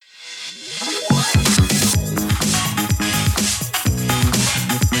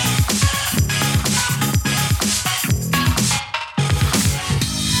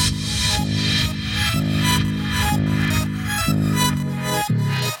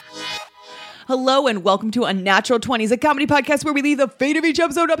Hello and welcome to Unnatural 20s, a comedy podcast where we leave the fate of each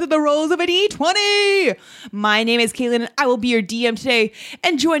episode up to the rolls of an D20. My name is Caitlin and I will be your DM today.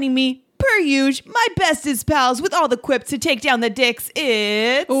 And joining me, per usual, my bestest pals with all the quips to take down the dicks,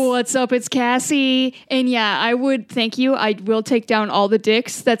 it's... What's up? It's Cassie. And yeah, I would, thank you. I will take down all the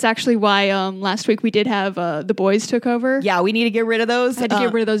dicks. That's actually why last week we did have the boys took over. Yeah, we need to get rid of those. Had to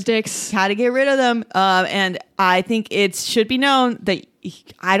get rid of those dicks. Had to get rid of them. And I think it should be known that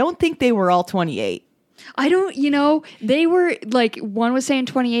I don't think they were all 28. I don't, they were like, one was saying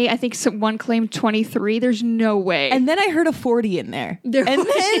 28. I think one claimed 23. There's no way. And then I heard a 40 in there. And then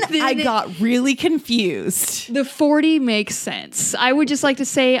I got really confused. The 40 makes sense. I would just like to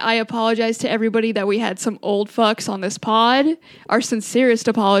say I apologize to everybody that we had some old fucks on this pod. Our sincerest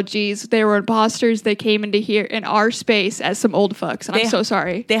apologies. They were imposters. They came into here in our space as some old fucks. And I'm so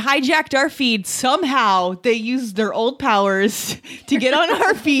sorry. They hijacked our feed. Somehow they used their old powers to get on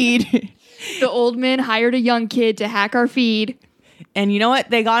our feed. The old men hired a young kid to hack our feed. And you know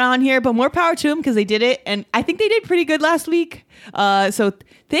what? They got on here, but more power to them because they did it. And I think they did pretty good last week. So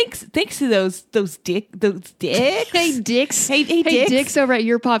thanks to those dicks. Hey, dicks. Hey, dicks. Dicks over at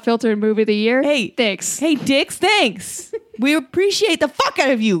Your Pop Filter and Movie of the Year. Hey, thanks. Hey, dicks, thanks. We appreciate the fuck out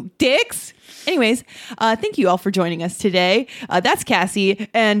of you, dicks. Anyways, thank you all for joining us today. That's Cassie.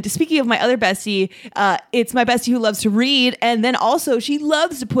 And speaking of my other bestie, it's my bestie who loves to read. And then also she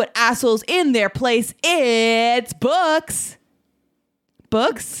loves to put assholes in their place. It's Books.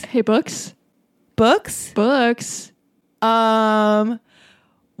 Books? Hey, Books. Books? Books. Well,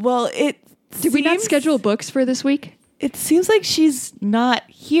 Did we not schedule Books for this week? It seems like she's not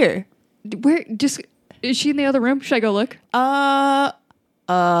here. Is she in the other room? Should I go look?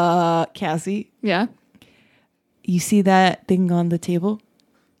 Cassie. Yeah. You see that thing on the table?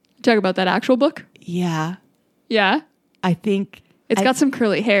 Talk about that actual book? Yeah. Yeah. I think it's got some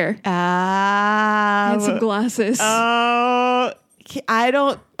curly hair. And some glasses. Oh, I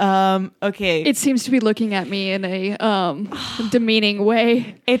don't. Okay. It seems to be looking at me in a demeaning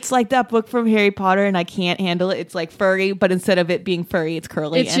way. It's like that book from Harry Potter, and I can't handle it. It's like furry, but instead of it being furry, it's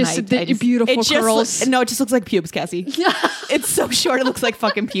curly. It's just beautiful curls. No, it just looks like pubes, Cassie. It's so short, it looks like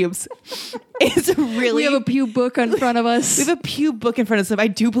fucking pubes. It's really. We have a pube book in front of us. We have a pube book in front of us. I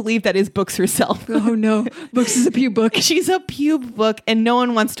do believe that is Books herself. Oh no, Books is a pube book. She's a pube book, and no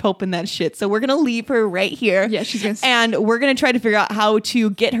one wants to open that shit. So we're gonna leave her right here. Yeah, she's gonna. And we're gonna try to figure out how to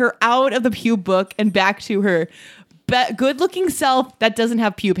get her out of the pube book and back to her good-looking self that doesn't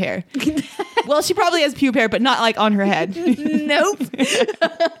have pube hair. Well, she probably has pube hair, but not like on her head. Nope.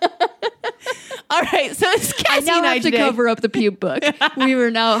 All right, so it's Cassie I now and I have to cover up the pube book. We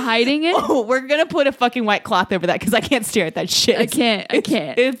were now hiding it. Oh, we're gonna put a fucking white cloth over that because I can't stare at that shit. I can't.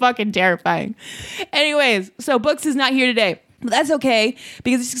 It's fucking terrifying. Anyways, so Books is not here today. But that's okay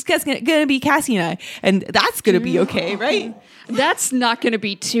because it's just gonna be Cassie and I, and that's gonna be okay, right? That's not going to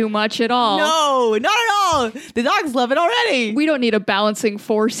be too much at all. No, not at all. The dogs love it already. We don't need a balancing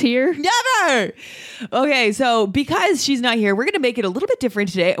force here. Never. Okay, so because she's not here, we're going to make it a little bit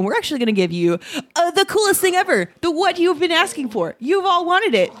different today, and we're actually going to give you the coolest thing ever, the what you've been asking for. You've all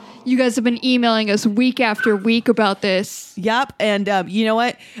wanted it. You guys have been emailing us week after week about this. Yep. And you know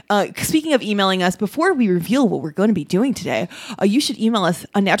what? Speaking of emailing us, before we reveal what we're going to be doing today, you should email us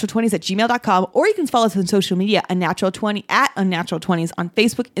unnatural20s@gmail.com, or you can follow us on social media, unnatural20 at unnatural20s on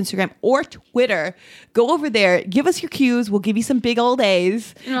Facebook, Instagram, or Twitter. Go over there. Give us your cues. We'll give you some big old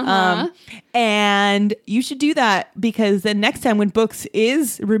A's. And you should do that because then next time when Books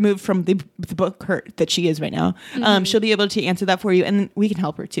is removed from the book that she is right now, she'll be able to answer that for you. And we can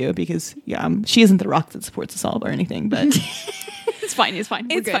help her too because she isn't the rock that supports us all or anything, but it's fine. It's fine.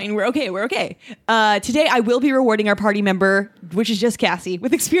 It's fine. We're okay. Today I will be rewarding our party member, which is just Cassie,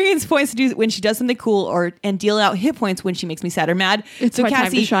 with experience points to do when she does something cool and deal out hit points when she makes me sad or mad. It's my Cassie,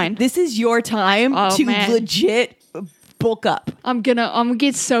 time to shine. This is your time to legit bulk up. I'm gonna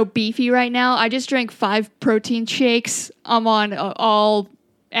get so beefy right now. I just drank 5 protein shakes. I'm on all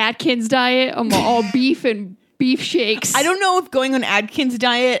Atkins diet. I'm all beef and beef shakes. I don't know if going on Atkins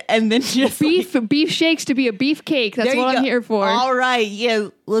diet and then just beef shakes to be a beefcake. That's what I'm here for. All right, yeah,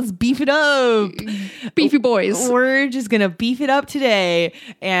 let's beef it up. Beefy boys. We're just gonna beef it up today,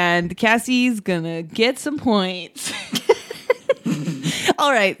 and Cassie's gonna get some points.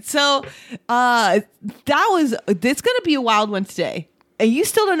 All right, so it's gonna be a wild one today. And you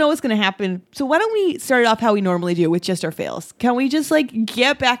still don't know what's going to happen. So why don't we start it off how we normally do with just our fails? Can we just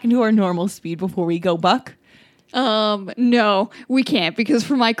get back into our normal speed before we go buck? No, we can't because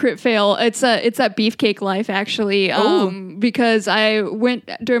for my crit fail, it's at Beefcake Life actually. Because I went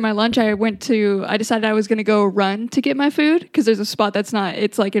during my lunch, I decided I was going to go run to get my food because there's a spot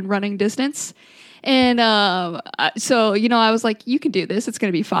it's like in running distance. And so, I was like, you can do this. It's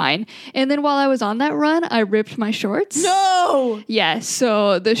going to be fine. And then while I was on that run, I ripped my shorts. No! Yeah,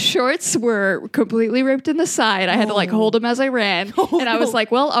 so the shorts were completely ripped in the side. I had to hold them as I ran. And I was like,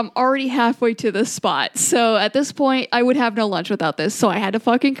 well, I'm already halfway to this spot. So at this point, I would have no lunch without this. So I had to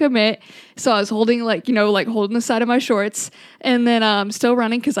fucking commit. So I was holding holding the side of my shorts and then still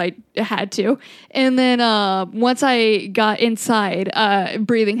running because I had to. And then once I got inside,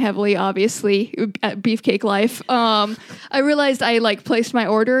 breathing heavily, obviously, at Beefcake Life, I realized I placed my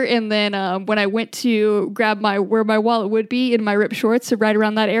order. And then when I went to grab where my wallet would be in my ripped shorts, right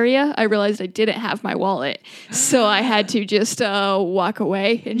around that area, I realized I didn't have my wallet. So I had to just walk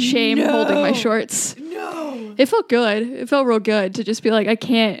away in shame holding my shorts. No! It felt good. It felt real good to just be like, I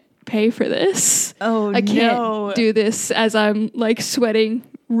can't pay for this. Oh, I can't do this as I'm sweating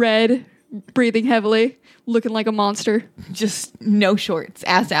red, breathing heavily, looking like a monster. Just no shorts.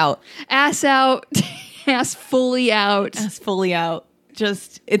 Ass out. Ass out. Ass fully out. Ass fully out.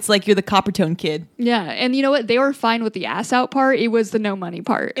 Just, it's like you're the Coppertone kid. Yeah. And you know what? They were fine with the ass out part. It was the no money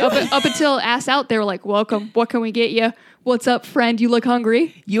part. Up until ass out, they were like, welcome. What can we get you? What's up, friend? You look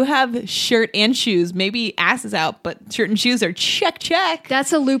hungry. You have shirt and shoes. Maybe ass is out, but shirt and shoes are check.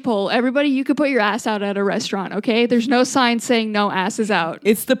 That's a loophole. Everybody, you could put your ass out at a restaurant, okay? There's no sign saying no ass is out.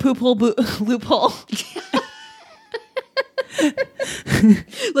 It's the poop hole loophole.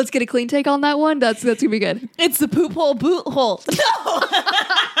 Let's get a clean take on that one. That's gonna be good. It's the poop hole boot hole. No.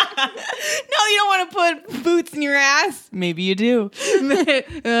 No, you don't want to put boots in your ass. Maybe you do.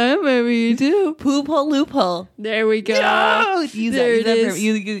 Maybe you do. Poop hole loophole. There we go. No!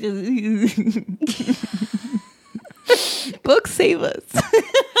 Books save us.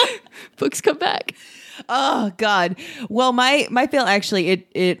 Books come back. Oh God. Well, my fail actually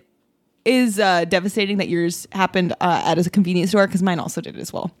it is devastating that yours happened at a convenience store because mine also did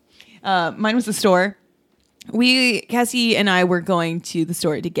as well. Mine was a store. Cassie and I were going to the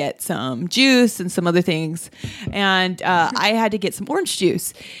store to get some juice and some other things, and I had to get some orange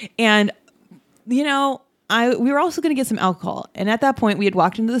juice, and we were also going to get some alcohol. And at that point, we had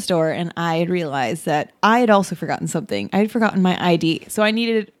walked into the store, and I had realized that I had also forgotten something. I had forgotten my ID, so I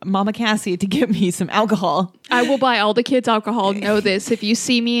needed Mama Cassie to get me some alcohol. I will buy all the kids alcohol. Know this: if you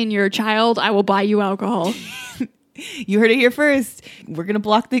see me and you're a child, I will buy you alcohol. You heard it here first. We're gonna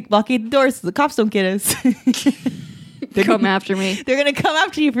blockade the doors so the cops don't get us. They're come after me. They're gonna come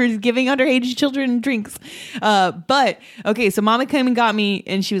after you for giving underage children drinks. But okay, so Mama came and got me,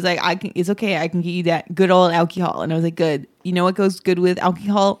 and she was like, "It's okay. I can get you that good old alcohol." And I was like, "Good. You know what goes good with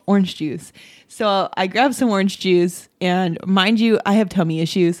alcohol? Orange juice." So I grabbed some orange juice, and mind you, I have tummy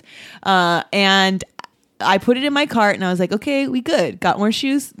issues, and I put it in my cart and I was like, okay, we good. Got orange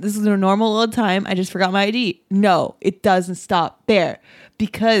juice. This is a normal old time. I just forgot my ID. No, it doesn't stop there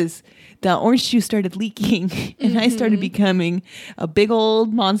because the orange juice started leaking and I started becoming a big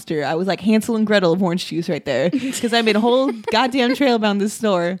old monster. I was like Hansel and Gretel of orange juice right there because I made a whole goddamn trail around this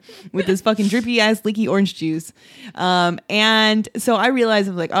store with this fucking drippy ass leaky orange juice. And so I realized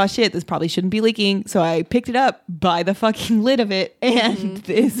I was like, oh shit, this probably shouldn't be leaking. So I picked it up by the fucking lid of it and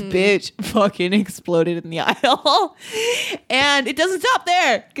this bitch fucking exploded in the aisle. And it doesn't stop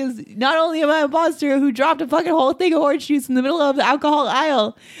there because not only am I a monster who dropped a fucking whole thing of orange juice in the middle of the alcohol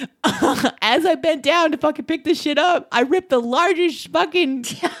aisle, as I bent down to fucking pick this shit up, I ripped the largest fucking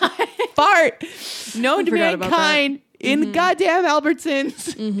fart known to mankind in the goddamn Albertsons.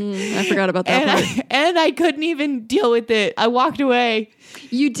 I forgot about that part. And I couldn't even deal with it. I walked away.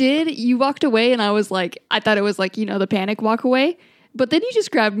 You did? You walked away and I was like, I thought it was like, the panic walk away. But then you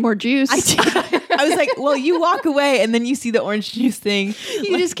just grabbed more juice. I was like, well, you walk away and then you see the orange juice thing.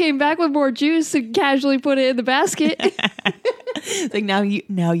 You just came back with more juice and casually put it in the basket. It's like, now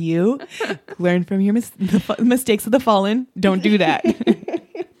you learn from your mistakes of the fallen. Don't do that.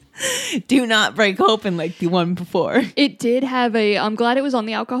 Do not break open like the one before. It did have I'm glad it was on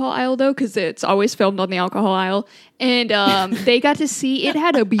the alcohol aisle though, because it's always filmed on the alcohol aisle. And they got to see, it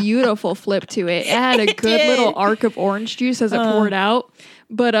had a beautiful flip to it. It had a good little arc of orange juice as it poured out.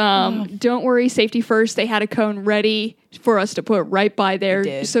 But don't worry, safety first. They had a cone ready for us to put right by They there,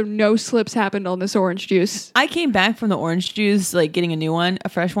 did. so no slips happened on this orange juice. I came back from the orange juice, like getting a new one, a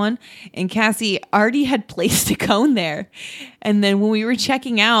fresh one, and Cassie already had placed a cone there. And then when we were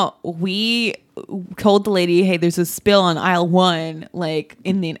checking out, we told the lady, hey, there's a spill on aisle 1, like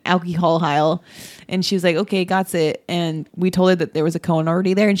in the alcohol aisle. And she was like, okay, got it. And we told her that there was a cone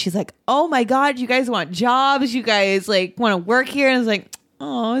already there. And she's like, oh my God, you guys want jobs? You guys like want to work here? And I was like,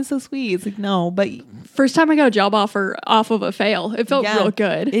 oh, it's so sweet. It's like, no, but First time I got a job offer off of a fail. It felt yeah, real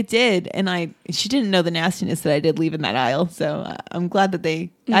good. It did. And she didn't know the nastiness that I did leave in that aisle. So I'm glad that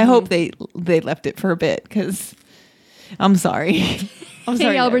I hope they left it for a bit, because I'm sorry. I'm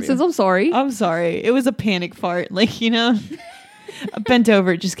Hey, Albertsons, I'm sorry. I'm sorry. It was a panic fart. Like, I bent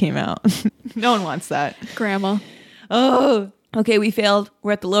over, it just came out. No one wants that. Grandma. Oh, okay. We failed.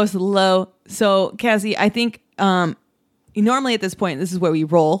 We're at the lowest of the low. So Cassie, I think, normally at this point, this is where we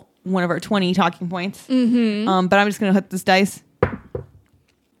roll one of our 20 talking points. Mm-hmm. But I'm just going to hit this dice.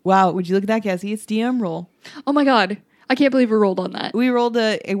 Wow. Would you look at that, Cassie? It's DM roll. Oh my God. I can't believe we rolled on that. We rolled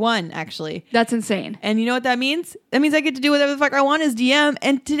a 1, actually. That's insane. And you know what that means? That means I get to do whatever the fuck I want as DM.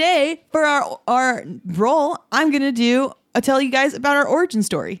 And today, for our roll, I'm going to tell you guys about our origin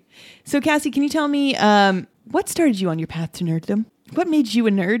story. So Cassie, can you tell me what started you on your path to nerddom? What made you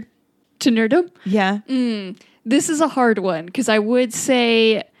a nerd? To nerdom? Yeah. This is a hard one, because I would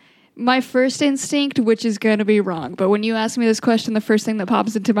say my first instinct, which is going to be wrong, but when you ask me this question, the first thing that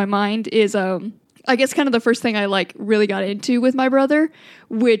pops into my mind is, I guess kind of the first thing I really got into with my brother,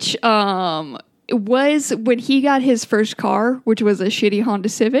 which was when he got his first car, which was a shitty Honda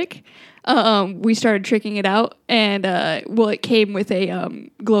Civic. We started tricking it out, and it came with a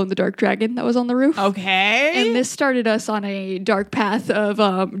glow-in-the-dark dragon that was on the roof. Okay. And this started us on a dark path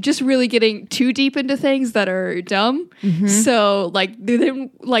of just really getting too deep into things that are dumb. Mm-hmm. So then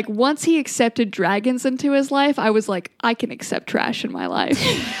once he accepted dragons into his life, I was like, I can accept trash in my life.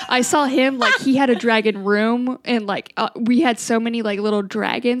 I saw him, he had a dragon room, and we had so many little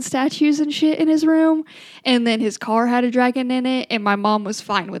dragon statues and shit in his room. And then his car had a dragon in it, and my mom was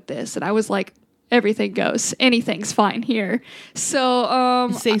fine with this. And I was like, everything goes. Anything's fine here. So,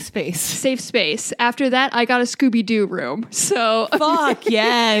 safe space. Safe space. After that, I got a Scooby-Doo room. So Fuck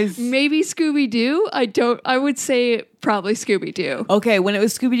yes. maybe Scooby-Doo. I would say probably Scooby-Doo. Okay, when it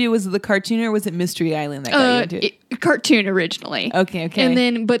was Scooby-Doo, was it the cartoon or was it Mystery Island that got you into it? Cartoon originally. Okay. And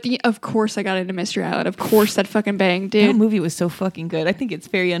then, of course I got into Mystery Island. Of course that fucking banged, dude. That movie was so fucking good. I think it's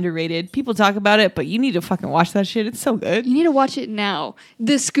very underrated. People talk about it, but you need to fucking watch that shit. It's so good. You need to watch it now.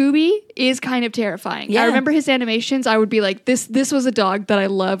 The Scooby is kind of terrifying. Yeah. I remember his animations. I would be like, this was a dog that I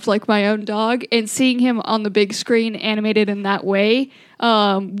loved, like my own dog. And seeing him on the big screen animated in that way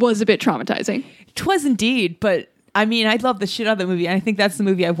was a bit traumatizing. It was indeed, but I mean, I love the shit out of the movie. And I think that's the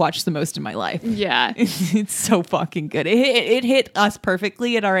movie I've watched the most in my life. Yeah. It's so fucking good. It hit us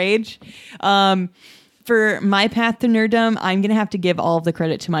perfectly at our age. For my path to nerddom, I'm going to have to give all of the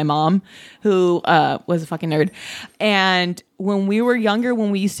credit to my mom, who was a fucking nerd. And when we were younger,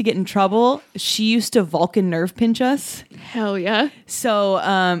 when we used to get in trouble, she used to Vulcan nerve pinch us. Hell yeah.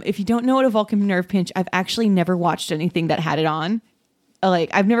 So if you don't know what a Vulcan nerve pinch, I've actually never watched anything that had it on.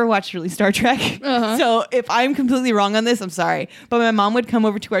 I've never watched really Star Trek. Uh-huh. So if I'm completely wrong on this, I'm sorry. But my mom would come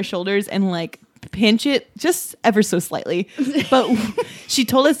over to our shoulders and pinch it just ever so slightly. But she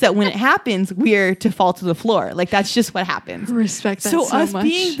told us that when it happens, we're to fall to the floor. That's just what happens. Respect that so much.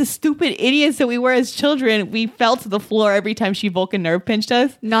 Being the stupid idiots that we were as children, we fell to the floor every time she Vulcan nerve pinched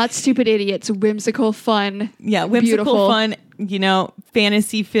us. Not stupid idiots, whimsical fun. Yeah, whimsical beautiful. fun,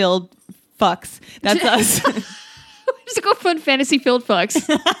 fantasy-filled fucks. That's us. Whimsical fun, fantasy-filled fucks.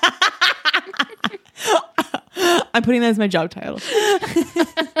 I'm putting that as my job title.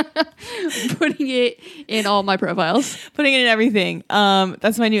 Putting it in all my profiles. Putting it in everything.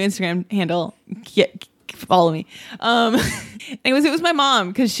 That's my new Instagram handle. Follow me. Anyways, it was my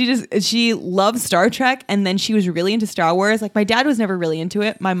mom because she loved Star Trek, and then she was really into Star Wars. My dad was never really into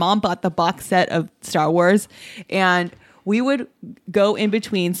it. My mom bought the box set of Star Wars, and we would go in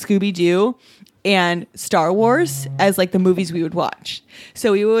between Scooby-Doo and Star Wars as the movies we would watch.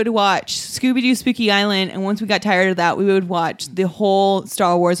 So we would watch Scooby-Doo Spooky Island, and once we got tired of that, we would watch the whole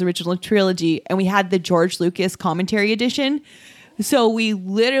Star Wars original trilogy, and we had the George Lucas commentary edition. So we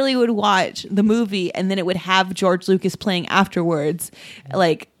literally would watch the movie, and then it would have George Lucas playing afterwards.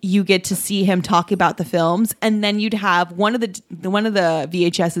 You get to see him talk about the films, and then you'd have one of the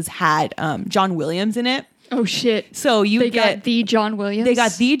VHSs had John Williams in it. Oh shit! So they got the John Williams. They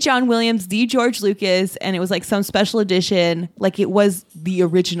got the John Williams, the George Lucas, and it was some special edition. It was the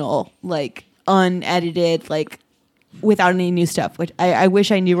original, unedited, without any new stuff, which I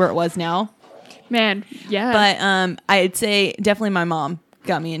wish I knew where it was now. Man, yeah. But I'd say definitely my mom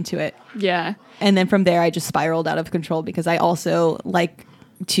got me into it. Yeah. And then from there, I just spiraled out of control because I also like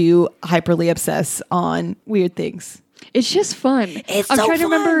to hyperly obsess on weird things. It's just fun. It's I'm so trying to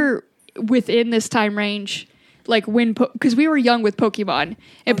fun. remember within this time range, like when, because we were young with Pokemon,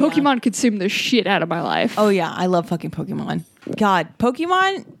 and Pokemon consumed the shit out of my life. Oh yeah, I love fucking Pokemon. God,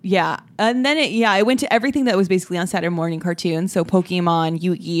 Pokemon, yeah. And then I went to everything that was basically on Saturday morning cartoons. So Pokemon,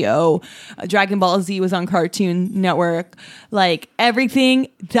 Yu-Gi-Oh, Dragon Ball Z was on Cartoon Network. Like everything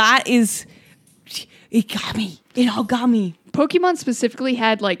that is, it got me. It all got me. Pokemon specifically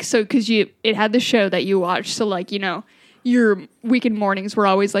had like, so because it had the show that you watched, so like, you know, your weekend mornings were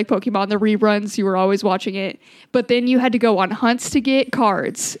always like Pokemon, the reruns, you were always watching it. But then you had to go on hunts to get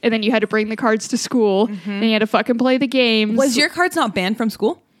cards, and then you had to bring the cards to school, and you had to fucking play the games. Was your cards not banned from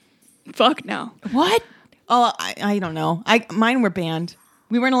school? Fuck no. What? Oh, I don't know. Mine were banned.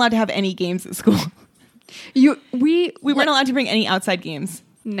 We weren't allowed to have any games at school. We weren't allowed to bring any outside games.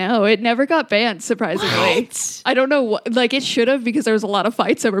 No, it never got banned, surprisingly. What? I don't know what, like it should have, because there was a lot of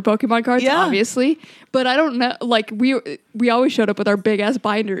fights over Pokemon cards, Yeah. obviously. But I don't know, like we always showed up with our big ass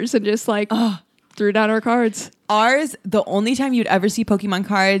binders and just like threw down our cards. Ours, the only time you'd ever see Pokemon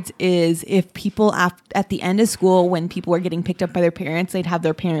cards is if people at the end of school, when people were getting picked up by their parents, they'd have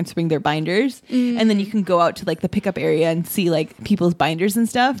their parents bring their binders, and then you can go out to like the pickup area and see like people's binders and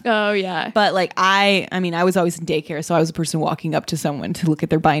stuff. Oh yeah. But like I mean, I was always in daycare, so I was a person walking up to someone to look at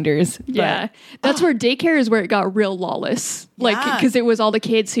their binders. But- Yeah, that's where daycare is where it got real lawless. Like, Yeah. because it was all the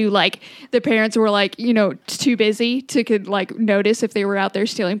kids who, like, the parents were like, you know, too busy to could like notice if they were out there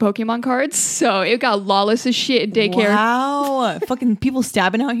stealing Pokemon cards. So it got lawless as shit in daycare. Wow, fucking people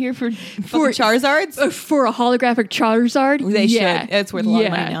stabbing out here for fucking Charizards. For a holographic Charizard, They yeah. should. It's worth a lot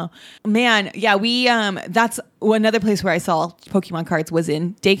of money now. Man, yeah, we that's another place where I saw Pokemon cards was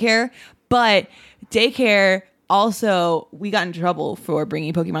in daycare. But daycare also, we got in trouble for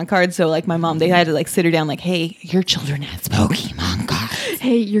bringing Pokemon cards. So like my mom, they had to like sit her down like, hey, your children has Pokemon cards.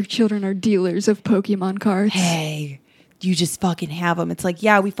 Hey, your children are dealers of Pokemon cards. Hey, you just fucking have them. It's like,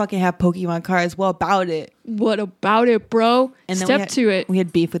 yeah, we fucking have Pokemon cards. What about it? What about it, bro? And then Step to it. We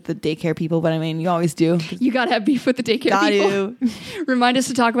had beef with the daycare people, but I mean, you always do. You gotta have beef with the daycare Got people. to. Remind us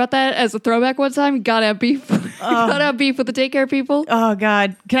to talk about that as a throwback one time. You gotta have beef. Gotta have beef with the daycare people. Oh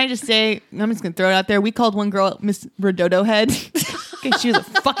God! Can I just say? I'm just gonna throw it out there. We called one girl Miss Redodo Head. Okay, she was a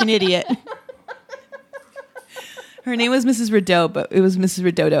fucking idiot. Her name was Mrs. Redodo, but it was Mrs.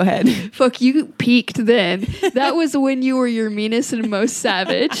 Redodo Head. Fuck, you peaked then. That was when you were your meanest and most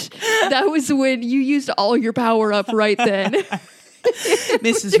savage. That was when you used all your power up right then.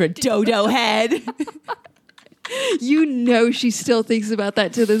 Mrs. Redodo Head. You know she still thinks about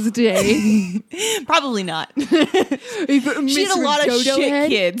that to this day. Probably not. She She had a lot of shit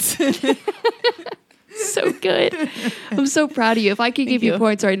kids. So good. I'm so proud of you. If I could give you you.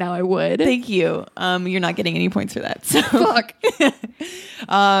 points right now, I would. Thank you. You're not getting any points for that. So. Fuck.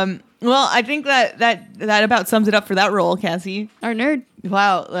 Well, I think that about sums it up for that roll, Cassie. Our nerd.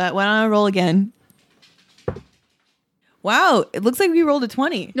 Wow, that went on a roll again. Wow, it looks like we rolled a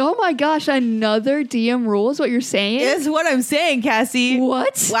 20. Oh my gosh, another DM rule is what you're saying? Is what I'm saying, Cassie.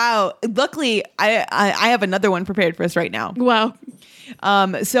 What? Wow. Luckily, I have another one prepared for us right now. Wow.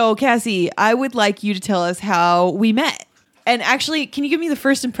 So Cassie, I would like you to tell us how we met. And actually, can you give me the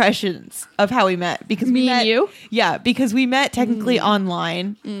first impressions of how we met? Because Me we met, and you? Yeah, because we met technically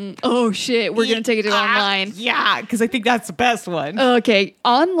online. Oh shit, we're gonna take it to online. Yeah, because I think that's the best one. Okay,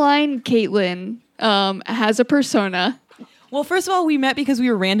 online Caitlin has a persona. Well, first of all, we met because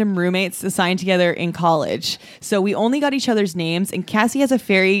we were random roommates assigned together in college. So we only got each other's names, and Cassie has a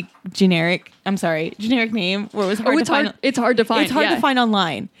very generic name where it was hard to find. It's hard to find. It's hard yeah. to find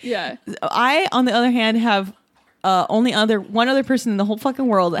online. Yeah. I, on the other hand, have one other person in the whole fucking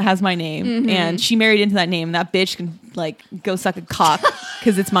world that has my name, and she married into that name. And that bitch can like go suck a cock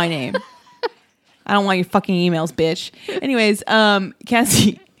because it's my name. I don't want your fucking emails, bitch. Anyways,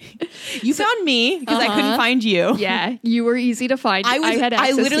 Cassie, you found me because I couldn't find you. Yeah, you were easy to find. I had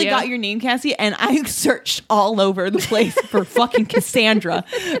access literally to you. got your name, Cassie, and I searched all over the place for fucking Cassandra,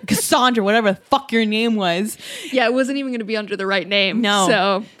 whatever the fuck your name was. Yeah, it wasn't even going to be under the right name.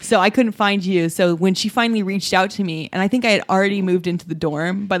 No. So I couldn't find you. So when she finally reached out to me, and I think I had already moved into the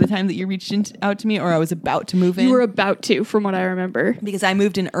dorm by the time that you reached out to me, or I was about to move in. You were about to, from what I remember, because I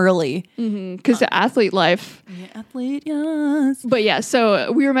moved in early. because the athlete life. Athlete, yes. But yeah,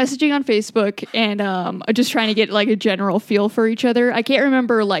 so we were messaging on Facebook and just trying to get like a general feel for each other. I can't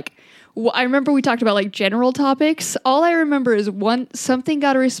remember like. I remember we talked about like general topics. All I remember is something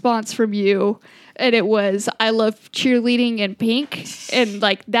got a response from you and it was I love cheerleading and pink, and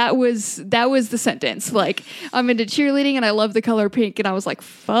like that was the sentence. Like I'm into cheerleading and I love the color pink, and I was like,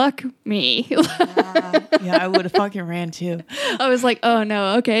 fuck me. Yeah, I would have fucking ran too. I was like, oh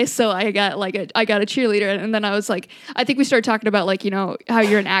no, okay. So I got a cheerleader, and then I was like, I think we started talking about like, you know, how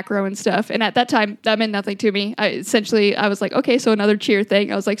you're an acro and stuff. And at that time, that meant nothing to me. I was like, okay, so another cheer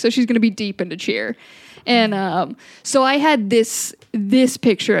thing. I was like, so she's gonna be deep into cheer. And so I had this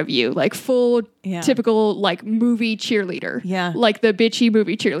picture of you, like full typical like movie cheerleader. Yeah. Like the bitchy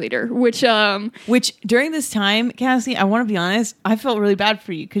movie cheerleader, Which during this time, Cassie, I want to be honest, I felt really bad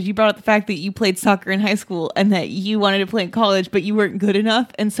for you because you brought up the fact that you played soccer in high school and that you wanted to play in college, but you weren't good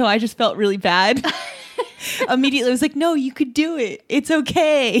enough. And so I just felt really bad. Immediately I was like, no, you could do it. It's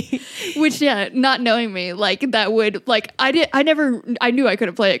okay. Which, yeah, not knowing me, like that would like, I knew I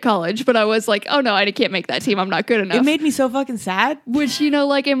couldn't play at college, but I was like, oh no, I can't make that team. I'm not good enough. It made me so fucking sad. Which, you know,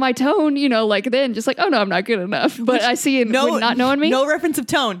 like in my tone, you know, like then just like, oh no, I'm not good enough. But I see it when not knowing me. No reference of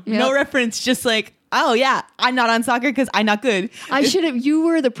tone. Yep. No reference. Just like, oh yeah, I'm not on soccer because I'm not good. You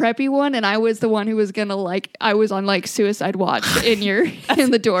were the preppy one, and I was the one who was gonna like, I was on like suicide watch in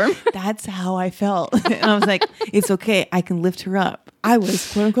the dorm. That's how I felt. And I was like, it's okay. I can lift her up. I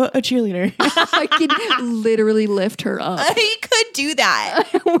was quote unquote a cheerleader. I could literally lift her up. You could do that.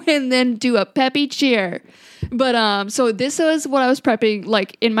 And then do a peppy cheer. But so this was what I was prepping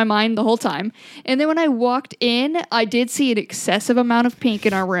like in my mind the whole time. And then when I walked in, I did see an excessive amount of pink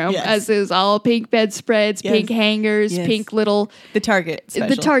in our room, as is all pink bedspreads, pink hangers, pink little the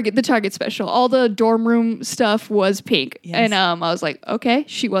Target special. All the dorm room stuff was pink. And I was like, okay,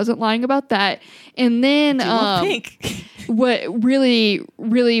 she wasn't lying about that. And then pink. What really,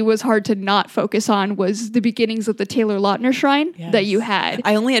 really was hard to not focus on was the beginnings of the Taylor Lautner shrine that you had.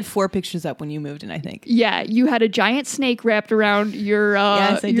 I only had 4 pictures up when you moved in, I think. Yeah, you had a giant snake wrapped around your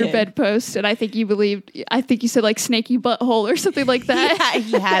bedpost, and I think you said like snaky butthole or something like that. Yeah,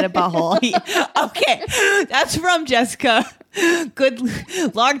 he had a butthole. Okay, that's from Jessica. Good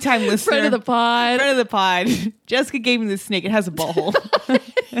long time listener. Friend of the pod. Jessica gave me this snake. It has a butthole.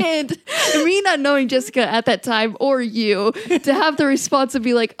 And me not knowing Jessica at that time or you to have the response and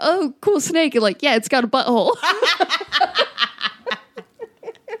be like, oh, cool snake. And like, yeah, it's got a butthole.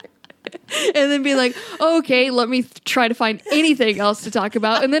 And then be like, oh, okay, let me try to find anything else to talk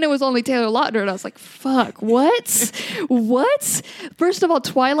about. And then it was only Taylor Lautner, and I was like, fuck, what? What? First of all,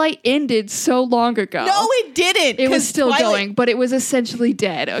 Twilight ended so long ago. No, it didn't. It was still going, but it was essentially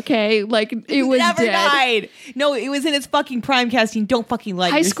dead, okay? Like, it was never dead. died. No, it was in its fucking prime, Casting. Don't fucking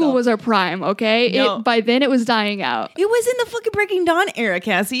lie to yourself. High school was our prime, okay? No. By then, it was dying out. It was in the fucking Breaking Dawn era,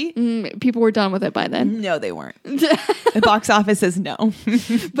 Cassie. People were done with it by then. No, they weren't. The box office says no.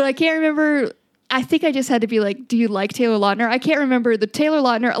 But I can't remember. I think I just had to be like, do you like Taylor Lautner? I can't remember the Taylor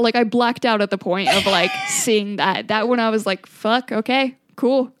Lautner. Like, I blacked out at the point of like seeing that one. I was like, fuck, okay,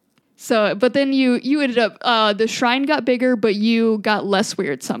 cool. So, but then you ended up, the shrine got bigger, but you got less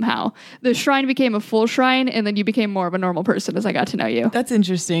weird somehow. The shrine became a full shrine, and then you became more of a normal person as I got to know you. That's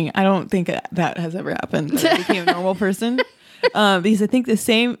interesting. I don't think that has ever happened. That I became a normal person. Because I think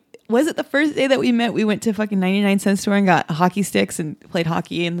was it the first day that we met? We went to fucking 99-cent store and got hockey sticks and played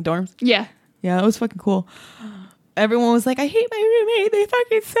hockey in the dorms. Yeah. Yeah, it was fucking cool. Everyone was like, I hate my roommate. They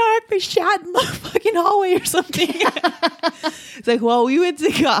fucking suck. They shot in the fucking hallway or something. It's like, well, we went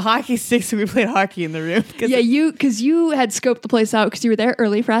to got hockey sticks and we played hockey in the room. Yeah, because you had scoped the place out because you were there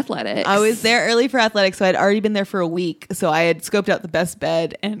early for athletics. I was there early for athletics, so I'd already been there for a week. So I had scoped out the best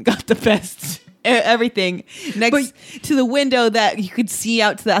bed and got the best everything next to the window that you could see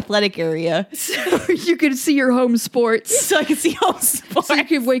out to the athletic area. So you could see your home sports. So I could see home sports. So you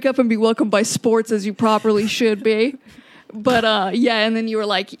could wake up and be welcomed by sports as you properly should be. But yeah, and then you were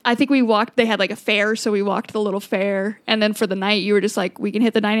like, I think they had like a fair, so we walked the little fair. And then for the night, you were just like, we can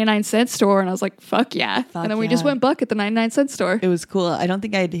hit the 99-cent store. And I was like, fuck yeah. And then we just went buck at the 99-cent store. It was cool. I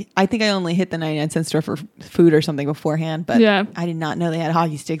think I only hit the 99-cent store for food or something beforehand, but I did not know they had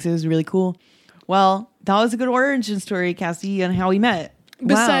hockey sticks. It was really cool. Well, that was a good origin story, Cassie, on how we met.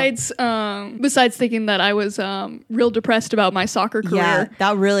 Besides thinking that I was real depressed about my soccer career. Yeah,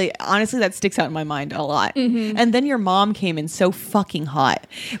 that really, honestly, that sticks out in my mind a lot. Mm-hmm. And then your mom came in so fucking hot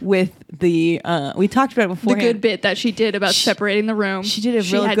with the, we talked about it before. The good bit that she did about separating the room. She did a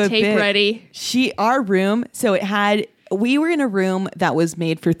real good bit. She had tape ready. Our room, so we were in a room that was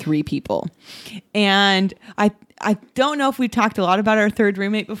made for 3 people. And I don't know if we've talked a lot about our third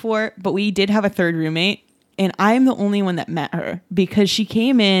roommate before, but we did have a third roommate. And I'm the only one that met her because she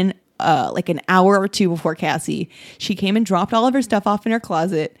came in like an hour or two before Cassie. She came and dropped all of her stuff off in her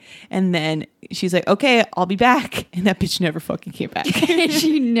closet, and then she's like, okay, I'll be back. And that bitch never fucking came back.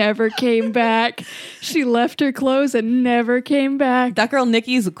 She never came back. She left her clothes and never came back. That girl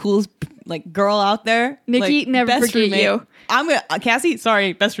Nikki is the coolest like girl out there. Nikki, like, never best forget roommate. you. I'm gonna Cassie,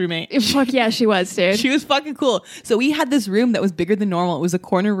 sorry, best roommate. Fuck yeah, she was, dude. She was fucking cool. So we had this room that was bigger than normal. It was a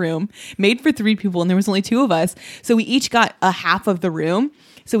corner room made for 3 people, and there was only 2 of us. So we each got a half of the room.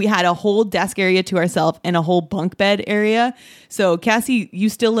 So we had a whole desk area to ourselves and a whole bunk bed area. So Cassie, you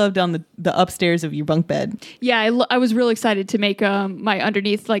still lived on the upstairs of your bunk bed. Yeah, I was real excited to make my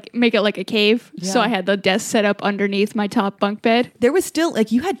underneath, like make it like a cave. Yeah. So I had the desk set up underneath my top bunk bed. There was still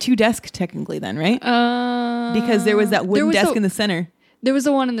like you had 2 desks technically then, right? Because there was that wooden desk in the center. There was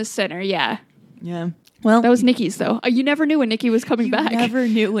the one in the center, yeah. Yeah. Well, That was Nikki's though. You never knew when Nikki was coming back. never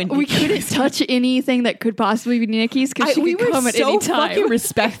knew when We Nikki couldn't touch anything that could possibly be Nikki's because she we could were come at so any time. fucking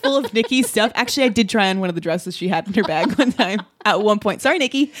respectful of Nikki's stuff. Actually, I did try on one of the dresses she had in her bag one time at one point. Sorry,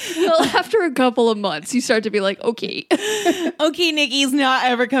 Nikki. Well, after a couple of months, you start to be like, okay. Okay, Nikki's not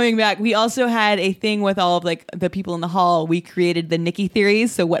ever coming back. We also had a thing with all of like the people in the hall. We created the Nikki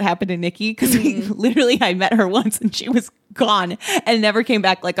theories. So what happened to Nikki? Because I met her once and she was gone and never came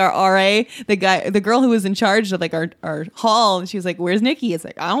back. Like our RA, the girl who was in charge of like our hall, she was like, "Where's Nikki?" It's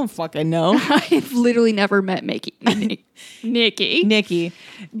like, I don't fucking know. I've literally never met Nikki.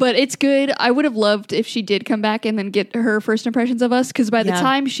 But it's good. I would have loved if she did come back and then get her first impressions of us, because by the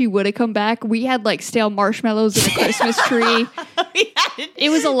time she would have come back, we had like stale marshmallows in a Christmas tree. It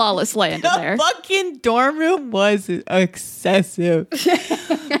was a lawless land in there. The fucking dorm room was excessive.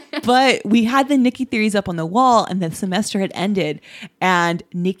 But we had the Nikki theories up on the wall, and the semester had ended, and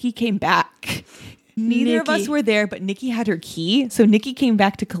Nikki came back. Neither of us were there, but Nikki had her key. So Nikki came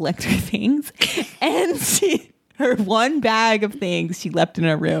back to collect her things, and her one bag of things she left in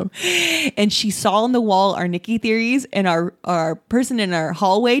her room. And she saw on the wall our Nikki theories, and our person in our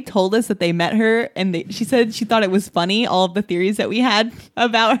hallway told us that they met her, and she said she thought it was funny, all of the theories that we had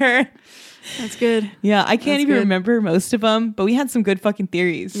about her. That's good. Yeah, I can't even remember most of them, but we had some good fucking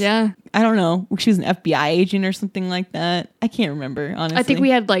theories. Yeah. I don't know. She was an FBI agent or something like that. I can't remember, honestly. I think we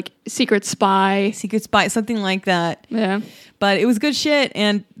had like secret spy, something like that. Yeah. But it was good shit.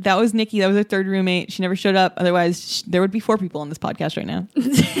 And that was Nikki. That was her 3rd roommate. She never showed up. Otherwise, there would be 4 people on this podcast right now.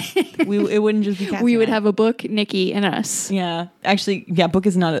 It wouldn't just be Cassie. We would have a book, Nikki, and us. Yeah. Actually, yeah, Book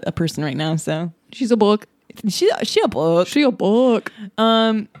is not a person right now. So she's a book. She a book. She a book.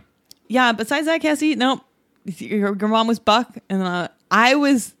 Yeah, besides that, Cassie, nope. Your mom was Buck, and I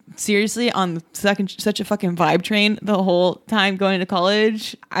was seriously on such a fucking vibe train the whole time going to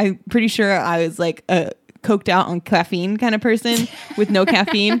college. I'm pretty sure I was like a coked out on caffeine kind of person with no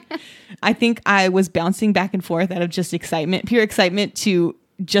caffeine. I think I was bouncing back and forth out of just excitement, pure excitement to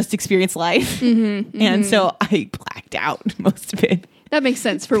just experience life. And so I blacked out most of it. That makes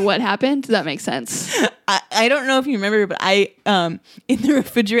sense for what happened. That makes sense. I don't know if you remember, but in the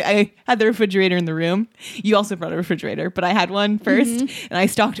refrigerator, I had the refrigerator in the room. You also brought a refrigerator, but I had one first, and I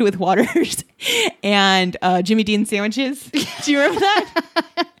stocked it with waters and Jimmy Dean sandwiches. Do you remember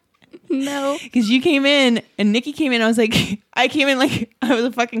that? No. Because you came in and Nikki came in. I came in like I was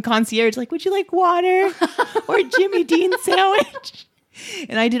a fucking concierge. Like, would you like water or Jimmy Dean sandwich?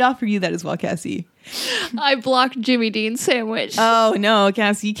 And I did offer you that as well, Cassie. I blocked Jimmy Dean's sandwich. Oh no,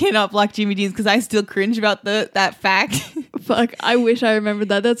 Cassie, you cannot block Jimmy Dean's because I still cringe about that fact. Fuck, I wish I remembered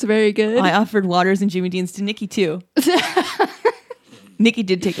that. That's very good. I offered waters and Jimmy Dean's to Nikki too. Nikki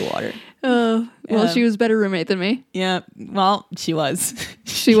did take a water. Oh, well, she was a better roommate than me. Yeah, well, she was.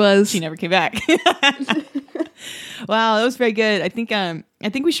 She was. She never came back. Wow, that was very good. I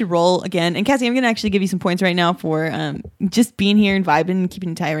think we should roll again. And Cassie, I'm gonna actually give you some points right now for just being here and vibing and keeping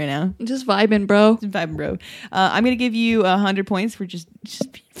it tight right now. Just vibing, bro. Just vibing, bro. I'm gonna give you 100 points for just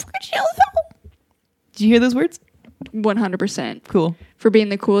being fucking chill. Did you hear those words? 100%. Cool. For being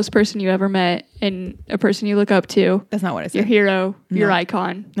the coolest person you ever met and a person you look up to. That's not what I said. Your hero, your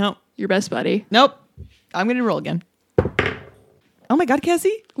icon. Nope. Your best buddy. Nope. I'm gonna roll again. Oh my God,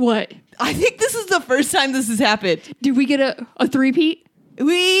 Cassie. What? I think this is the first time this has happened. Did we get a three-peat?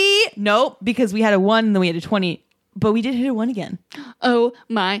 Nope, because we had a 1 and then we had a 20, but we did hit a 1 again. Oh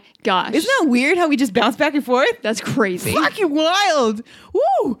my gosh. Isn't that weird how we just bounce back and forth? That's crazy. Fucking wild.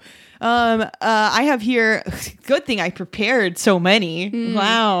 Woo. I have here. Good thing I prepared so many.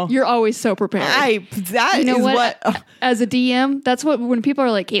 Wow. You're always so prepared. You know what? As a DM, that's what when people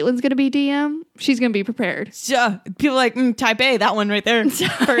are like, Caitlin's gonna be DM, she's gonna be prepared. People are like type A, that one right there.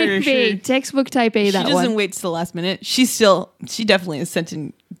 Type A, textbook type A. That she doesn't one. wait till the last minute. She definitely has sent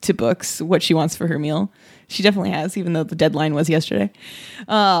in to books what she wants for her meal. She definitely has, even though the deadline was yesterday.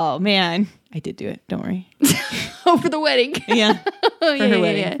 Oh man, I did do it. Don't worry. For the wedding. Yeah. For Yeah, her yeah,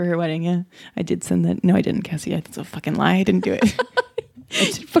 wedding. yeah. For her wedding, yeah. I did send that. No, I didn't, Cassie. That's a fucking lie. I didn't do it.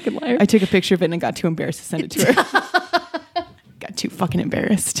 Fucking liar. I took a picture of it and got too embarrassed to send it to her. Got too fucking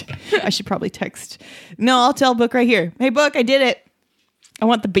embarrassed. I should probably text. No, I'll tell Book right here. Hey, Book, I did it. I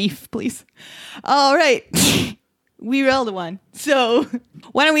want the beef, please. All right. We rolled a one. So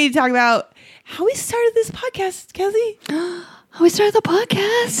why don't we talk about how we started this podcast, Cassie? We started the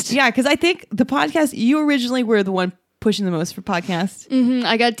podcast. Yeah, because I think the podcast, you originally were the one pushing the most for podcasts.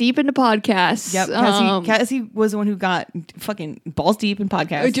 I got deep into podcasts. Yep. Cassie was the one who got fucking balls deep in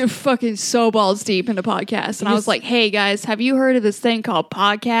podcasts. I just fucking so balls deep into podcasts. And I was like, hey guys, have you heard of this thing called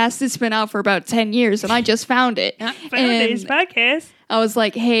podcast? It's been out for about 10 years and I just found it. Podcast. I was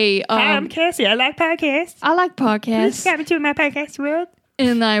like, hey, Hi, I'm Cassie. I like podcasts. I like podcasts. Come into my podcast world.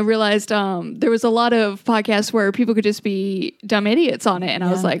 And I realized there was a lot of podcasts where people could just be dumb idiots on it. And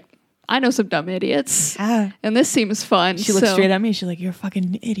I was like, I know some dumb idiots. Ah. And this seems fun. She looked straight at me. She's like, you're a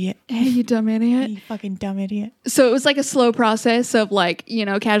fucking idiot. Hey, you dumb idiot. You fucking dumb idiot. So it was like a slow process of like,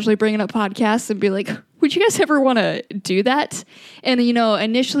 casually bringing up podcasts and be like, would you guys ever want to do that? And,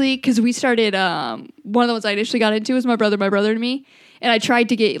 initially, because we started, one of the ones I initially got into was my brother and me. And I tried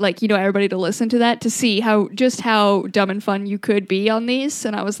to get everybody to listen to that to see how dumb and fun you could be on these.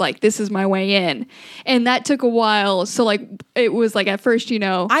 And I was like, this is my way in. And that took a while. So it was like at first,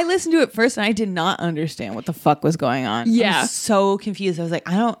 I listened to it first and I did not understand what the fuck was going on. Yeah. I was so confused. I was like,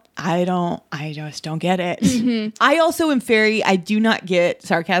 I just don't get it. Mm-hmm. I also am I do not get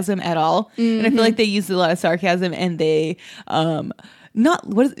sarcasm at all. Mm-hmm. And I feel like they use a lot of sarcasm and they, it's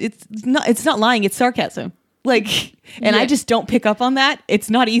not lying. It's sarcasm. I just don't pick up on that. It's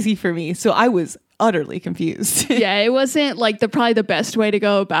not easy for me. So I was utterly confused. Yeah, it wasn't probably the best way to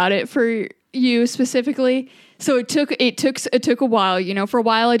go about it for you specifically. So it took a while, For a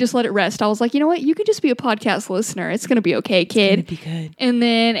while I just let it rest. I was like, you know what? You could just be a podcast listener. It's gonna be okay, kid. It's gonna be good.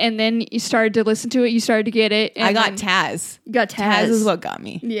 And then you started to listen to it. You started to get it. And I got Taz. You got Taz. Taz is what got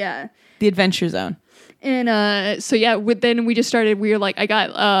me. Yeah. The Adventure Zone. And then we just started. We were like, I got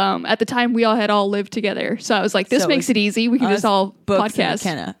at the time we all lived together, so I was like, this makes it easy. We can just all Books podcast.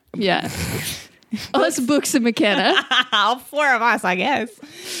 And McKenna. Yeah, us, Books, and McKenna. All four of us, I guess.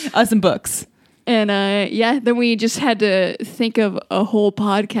 Us and Books. And then we just had to think of a whole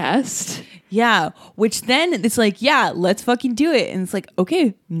podcast. Yeah, which then it's like, yeah, let's fucking do it. And it's like,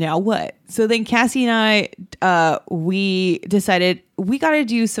 okay, now what? So then Cassie and I, we decided we got to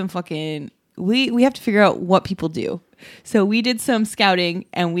do some fucking. We have to figure out what people do. So we did some scouting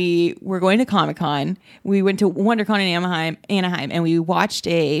and we were going to Comic-Con. We went to WonderCon in Anaheim, and we watched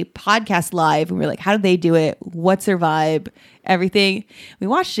a podcast live and we were like, how did they do it? What's their vibe? Everything. We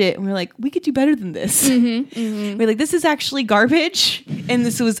watched it and we were like, we could do better than this. Mm-hmm, mm-hmm. We're like, this is actually garbage. And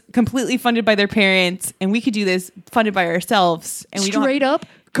this was completely funded by their parents, and we could do this funded by ourselves. And we straight up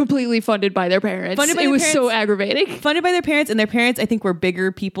completely funded by their parents. It was so aggravating. Funded by their parents, and their parents, I think, were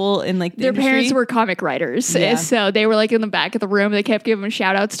bigger people in the their industry. Parents were comic writers, so they were in the back of the room. They kept giving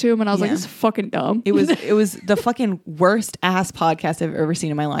shout outs to him, and I was like, "This is fucking dumb." It was the fucking worst ass podcast I've ever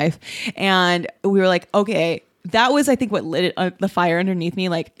seen in my life, and we were like, okay. That was, I think, what lit the fire underneath me.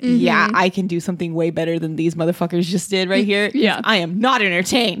 Yeah, I can do something way better than these motherfuckers just did right here. Yeah, I am not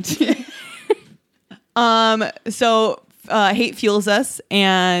entertained. So. Hate fuels us,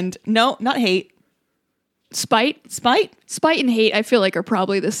 and no, not hate. Spite and hate, I feel like, are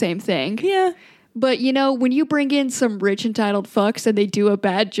probably the same thing. Yeah. But when you bring in some rich entitled fucks and they do a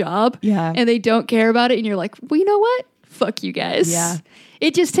bad job, and they don't care about it, and you're like, well, you know what? Fuck you guys. Yeah.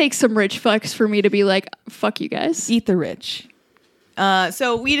 It just takes some rich fucks for me to be like, fuck you guys. Eat the rich.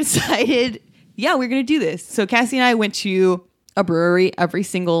 So we decided, we're gonna do this. So Cassie and I went to a brewery every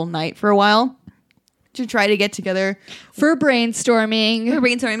single night for a while to try to get together for brainstorming.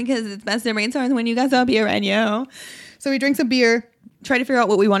 Because it's best to brainstorm when you guys have beer and So we drank some beer, tried to figure out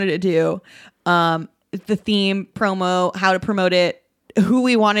what we wanted to do, the theme, promo, how to promote it, who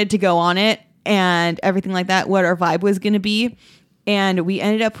we wanted to go on it, and everything like that, what our vibe was going to be. And we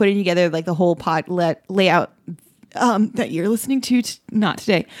ended up putting together the whole pod layout that you're listening to not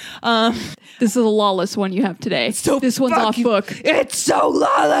today. This is a lawless one you have today. So this one's off book. It's so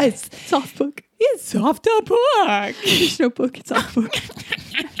lawless. It's off book. It's off the book. There's no book. It's off book.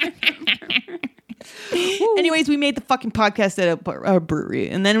 Anyways, we made the fucking podcast at a brewery.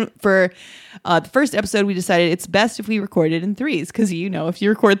 And then for the first episode, we decided it's best if we recorded in threes. Because, if you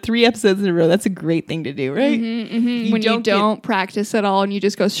record 3 episodes in a row, that's a great thing to do, right? When you don't practice at all and you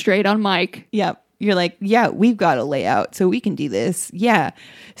just go straight on mic. Yeah. You're like, yeah, we've got a layout, so we can do this. Yeah.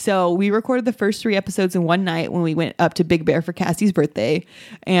 So we recorded the first 3 episodes in one night when we went up to Big Bear for Cassie's birthday.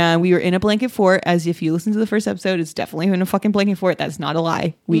 And we were in a blanket fort. As if you listen to the first episode, it's definitely in a fucking blanket fort. That's not a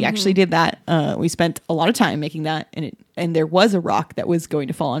lie. We actually did that. We spent a lot of time making that. And there was a rock that was going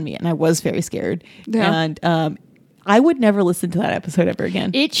to fall on me. And I was very scared. Yeah. And I would never listen to that episode ever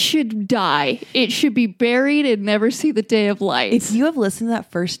again. It should die. It should be buried and never see the day of light. If you have listened to that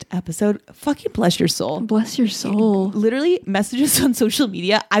first episode, fucking bless your soul. Bless your soul. Literally, message us on social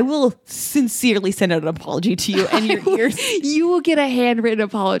media. I will sincerely send out an apology to you and your ears. You will get a handwritten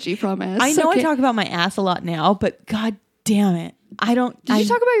apology from us. I know I talk about my ass a lot now, but god damn it. I don't. Did you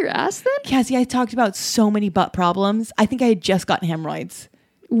talk about your ass then? Cassie, I talked about so many butt problems. I think I had just gotten hemorrhoids.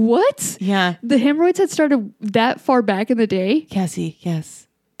 What? Yeah. The hemorrhoids had started that far back in the day? Cassie, yes.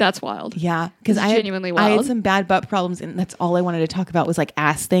 That's wild. Yeah. Because I genuinely I had wild. some bad butt problems, and that's all I wanted to talk about was like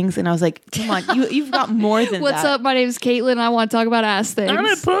ass things. And I was like, come on, you've got more than that. What's up? My name's Caitlin. I want to talk about ass things. I'm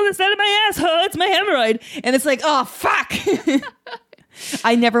going to pull this out of my asshole. It's my hemorrhoid. And it's like, oh, fuck.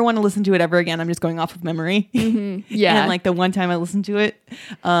 I never want to listen to it ever again. I'm just going off of memory. Yeah. And like the one time I listened to it.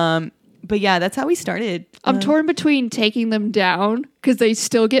 But yeah, that's how we started. I'm torn between taking them down because they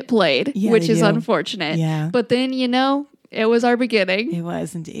still get played, Yeah, which they is do. unfortunate. Yeah. But then, it was our beginning. It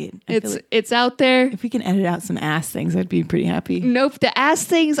was indeed. I feel like It's out there. if we can edit out some ass things, I'd be pretty happy. Nope. The ass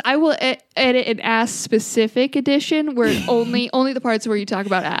things, I will edit an ass specific edition where only the parts where you talk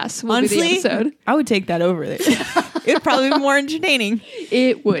about ass will be the Honestly, episode. I would take that over there. It'd probably be more entertaining.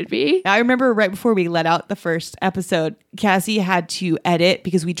 It would be. I remember right before we let out the first episode, Cassie had to edit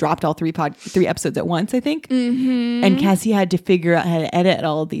because we dropped all 3 episodes at once, I think. Mm-hmm. And Cassie had to figure out how to edit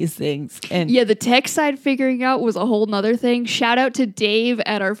all of these things. And Yeah, the tech side figuring out was a whole nother thing. Shout out to Dave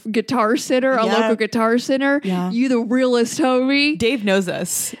at our guitar center, our Yeah. local guitar center. Yeah. You the realest homie. Dave knows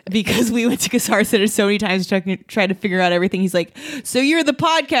us because we went to Guitar Center so many times trying to figure out everything. He's like, so you're the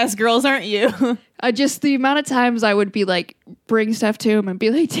podcast girls, aren't you? Just the amount of times I would be like, bring stuff to him and be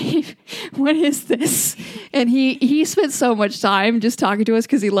like, Dave, what is this? And he spent so much time just talking to us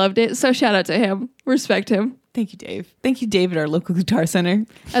because he loved it. So shout out to him. Respect him. Thank you, Dave. Thank you, Dave, at our local Guitar Center.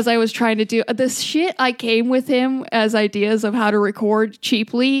 As I was trying to do this shit, I came with him as ideas of how to record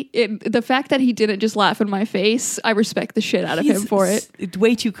cheaply. The fact that he didn't just laugh in my face, I respect the shit out of him for it. It's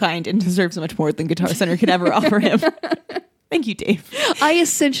way too kind and deserves much more than Guitar Center could ever offer him. Thank you, Dave. I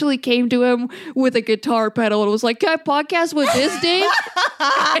essentially came to him with a guitar pedal and was like, can I podcast with this, Dave?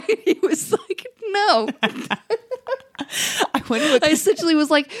 And he was like, no. I wonder what I essentially was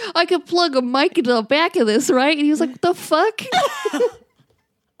like, I could plug a mic into the back of this, right? And he was like, what the fuck?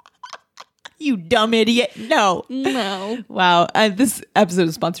 you dumb idiot. No. No. Wow. This episode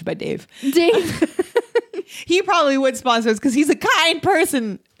is sponsored by Dave. Dave, He probably would sponsor us because he's a kind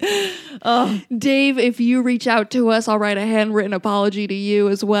person. Dave, if you reach out to us, I'll write a handwritten apology to you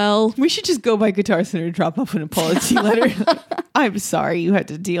as well. We should just go by Guitar Center and drop off an apology letter. I'm sorry you had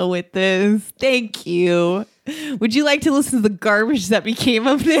to deal with this. Thank you. Would you like to listen to the garbage that became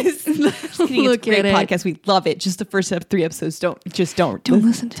of this? Just kidding, Look it's a great at it. podcast. We love it. Just the first 3 episodes. Don't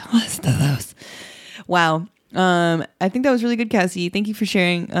listen to those. Wow. I think that was really good, Cassie. Thank you for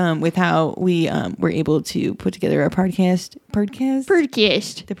sharing with how we were able to put together our podcast. Podcast.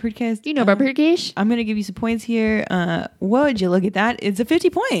 The podcast. Do you know about podcast? I'm gonna give you some points here. Would you look at that? It's a 50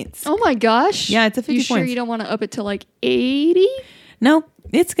 points. Oh my gosh. Yeah, it's a 50 You sure points. you don't want to up it to like 80? No,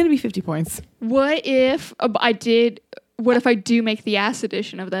 it's gonna be 50 points. What if I do make the ass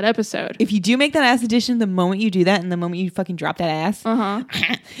edition of that episode? If you do make that ass edition, the moment you do that and the moment you fucking drop that ass,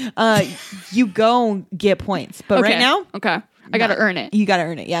 you go get points. But right now, okay, I gotta earn it. you gotta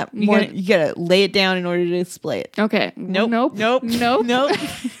earn it. Yeah, you gotta lay it down in order to display it. Okay. Nope. Nope. Nope. Nope. Nope.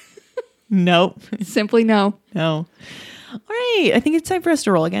 Nope. Simply no. No. All right. I think it's time for us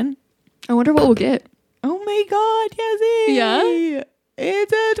to roll again. I wonder what we'll get. Oh my God, Cassie. Yeah?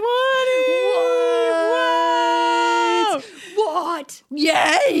 It's a 20. What?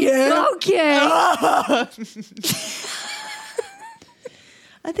 Yeah. Okay.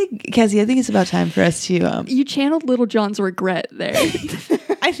 I think it's about time for us to. You channeled Little John's regret there.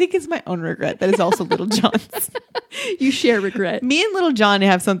 I think it's my own regret that is also Little John's. You share regret. Me and Little John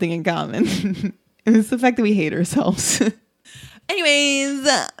have something in common. And it's the fact that we hate ourselves. Anyways,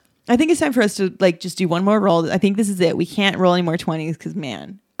 I think it's time for us to just do one more roll. I think this is it. We can't roll any more 20s because,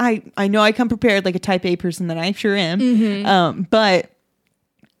 man, I know I come prepared like a type A person that I sure am. But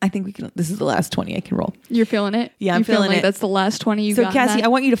I think we can. This is the last 20 I can roll. You're feeling it? Yeah, I'm you feeling feeling like it. that's the last 20 you So got. Cassie, I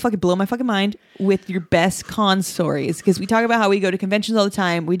want you to fucking blow my fucking mind with your best con stories, because we talk about how we go to conventions all the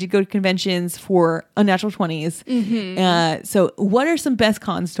time. We did go to conventions for Unnatural 20s. So what are some best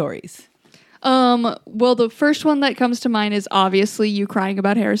con stories? Well, the first one that comes to mind is obviously you crying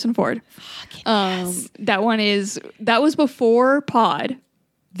about Harrison Ford. Yes. That was before Pod.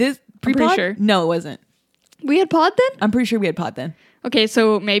 This pretty pre-pod? sure. No, it wasn't. We had Pod then? I'm pretty sure we had pod then. Okay,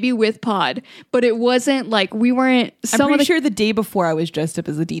 so maybe with Pod, but it wasn't like we weren't. I'm pretty sure the day before I was dressed up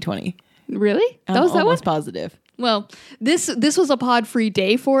as a D20. Really? I'm That was that one? almost positive. Well, this was a pod free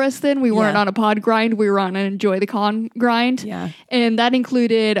day for us then. We weren't Yeah. on a pod grind. We were on an enjoy the con grind. Yeah. And that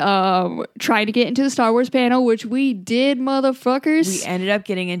included trying to get into the Star Wars panel, which we did, motherfuckers. We ended up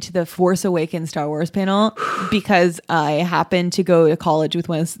getting into the Force Awakens Star Wars panel because I happened to go to college with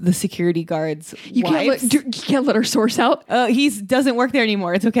one of the security guards' you wives. you can't let our source out. He doesn't work there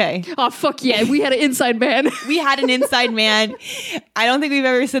anymore. It's okay. Oh, fuck yeah. We had an inside man. We had an inside man. I don't think we've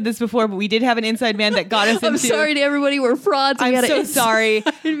ever said this before, but we did have an inside man that got us I'm into. sorry to everybody. We're frauds. We I'm had an so inside sorry.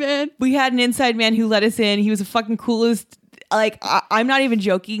 man. We had an inside man who let us in. He was the fucking coolest. Like, I'm not even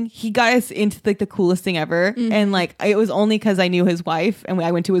joking. He got us into like the coolest thing ever. And like, it was only because I knew his wife and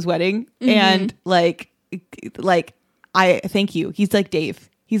I went to his wedding. And like, I thank you. He's like Dave.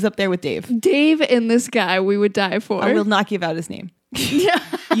 He's up there with Dave. Dave and this guy we would die for. I will not give out his name.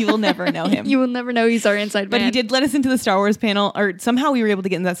 You will never know him. You will never know he's our inside But man. he did let us into the Star Wars panel, or somehow we were able to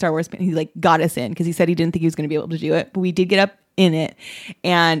get in that Star Wars panel. He like got us in because he said he didn't think he was going to be able to do it. But we did get up in it,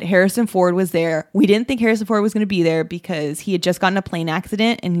 and Harrison Ford was there. We didn't think Harrison Ford was going to be there because he had just gotten a plane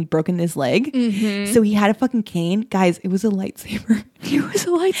accident and he'd broken his leg. So he had a fucking cane. Guys, it was a lightsaber. It was a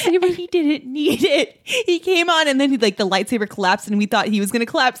lightsaber. And he didn't need it. He came on and then he like the lightsaber collapsed and we thought he was going to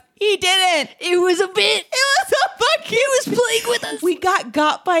collapse. He didn't. It was a bit. It was a fucking. He was playing with us. We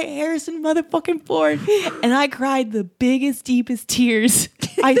got by Harrison motherfucking Ford, and I cried the biggest, deepest tears.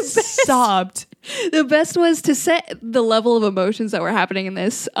 I sobbed. The best was to set the level of emotions that were happening in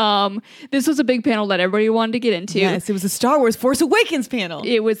this. This was a big panel that everybody wanted to get into. Yes, it was a Star Wars Force Awakens panel.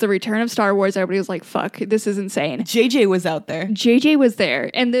 It was the return of Star Wars. Everybody was like, fuck, this is insane. JJ was out there. JJ was there.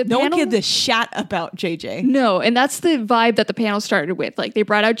 And the No panel, one gave the shat about JJ. No, and that's the vibe that the panel started with. Like, they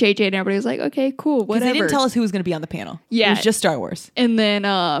brought out JJ and everybody was like, okay, cool, Because whatever. they didn't tell us who was going to be on the panel. Yeah. It was just Star Wars. And then,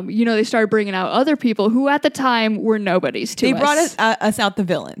 they started bringing out other people who at the time were nobodies to They us. brought us out the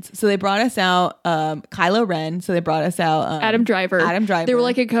villains. So they brought us out Kylo Ren. So they brought us out Adam Driver. They were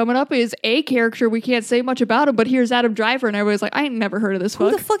like, and coming up is a character. We can't say much about him, but here's Adam Driver. And everybody's like, I ain't never heard of this who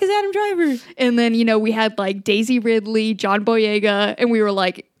fuck. the fuck is Adam Driver? And then, we had like Daisy Ridley, John Boyega, and we were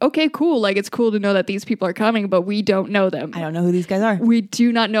like, okay, cool. Like, it's cool to know that these people are coming, but we don't know them. I don't know who these guys are. We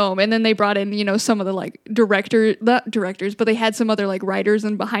do not know them. And then they brought in, some of the like not directors, but they had some other like writers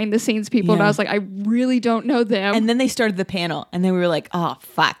and behind the scenes people. And Yeah. I was like, I really don't know them. And then they started the panel, and then we were like, oh,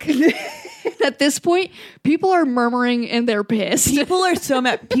 fuck. At this point, people are murmuring and they're pissed. People are so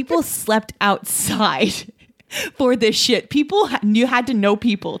mad. People slept outside for this shit. People had to know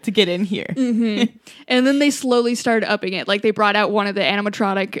people to get in here. And then they slowly started upping it. Like, they brought out one of the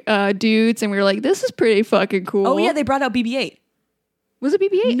animatronic dudes, and we were like, this is pretty fucking cool. Oh, yeah, they brought out BB-8. Was it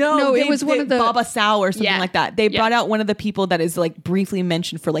BB-8? No, it was one of the Baba Sao or something Yeah. like that. They Yeah. brought out one of the people that is like briefly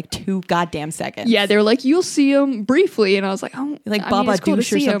mentioned for like 2 goddamn seconds. Yeah, they were like, you'll see him briefly, and I was like, oh, Like I mean, Baba it's cool to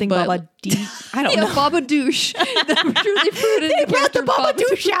Douche or see him, something. but- Baba D. I don't Yeah, know. Baba Douche. They Brought the Baba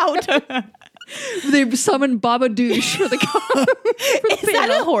Douche out. They summoned Baba Douche for the Is that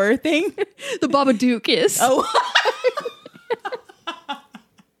a horror thing? the Baba Duke is. Oh.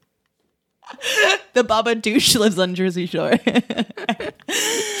 The Baba Douche lives on Jersey Shore.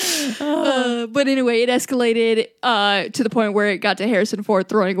 But anyway, it escalated to the point where it got to Harrison Ford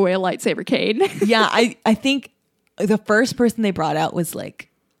throwing away a lightsaber cane. Yeah, I think the first person they brought out was like,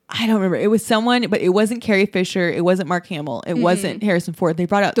 I don't remember. It was someone, but it wasn't Carrie Fisher. It wasn't Mark Hamill. It wasn't Harrison Ford. They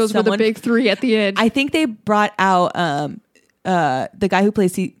brought out Those were the big 3 at the end. I think they brought out the guy who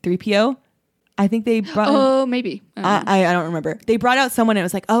plays C-3PO. I think they brought oh, maybe. I don't remember. They brought out someone and it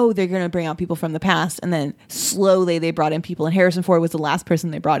was like, oh, they're going to bring out people from the past. And then slowly they brought in people. And Harrison Ford was the last person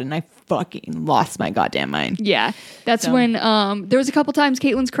they brought in. I fucking lost my goddamn mind. Yeah, that's when there was a couple times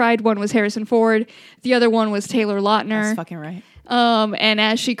Caitlin's cried. One was Harrison Ford. The other one was Taylor Lautner. That's fucking right. And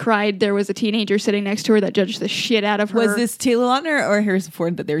as she cried, there was a teenager sitting next to her that judged the shit out of her. Was this Taylor Lautner or Harrison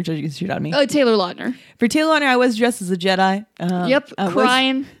Ford that they were judging the shit out of me? Taylor Lautner. For Taylor Lautner, I was dressed as a Jedi. Yep, I was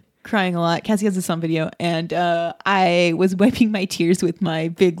crying. crying a lot. Cassie has this on video, and I was wiping my tears with my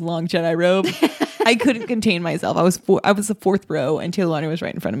big long Jedi robe. I couldn't contain myself. I was the 4th row, and Taylor Lautner was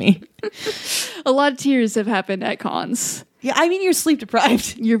right in front of me. A lot of tears have happened at cons. Yeah, I mean, you're sleep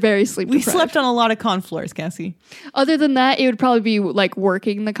deprived. You're very sleep We deprived. slept on a lot of con floors, Cassie. Other than that, it would probably be like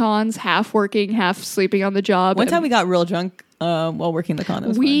working the cons, half working, half sleeping on the job. One time we got real drunk while working the con. That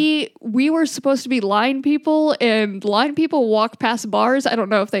was fun. we were supposed to be line people, and line people walk past bars. I don't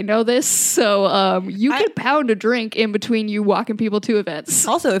know if they know this, so you could pound a drink in between you walking people to events.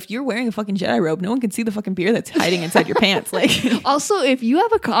 Also, if you're wearing a fucking Jedi robe, no one can see the fucking beer that's hiding inside your pants. Like, Also, if you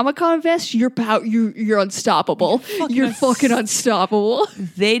have a Comic-Con vest, you're unstoppable. You're fucking unstoppable.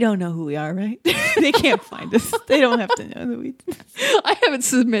 they don't know who we are, right? They can't find us. They don't have to know that we. I haven't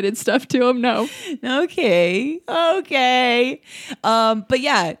submitted stuff to them. No. Okay. But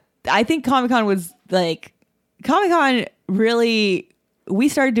yeah, I think Comic-Con was like Comic-Con really, we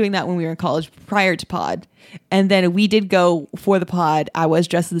started doing that when we were in college prior to pod. And then we did go for the pod. I was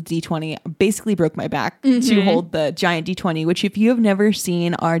dressed as a D20, basically broke my back to hold the giant D20, which if you have never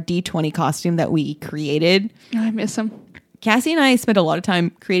seen our D20 costume that we created, I miss them. Cassie and I spent a lot of time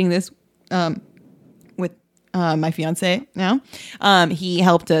creating this with my fiance now. He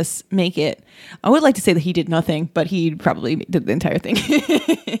helped us make it. I would like to say that he did nothing, but he probably did the entire thing.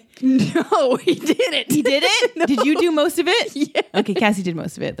 No, he didn't. He did it? No. Did you do most of it? Yeah. Okay, Cassie did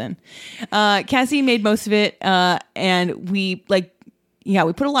most of it then. Cassie made most of it, and we put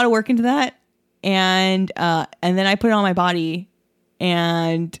a lot of work into that, and then I put it on my body,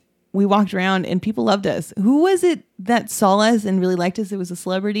 and we walked around, and people loved us. Who was it that saw us and really liked us? It was a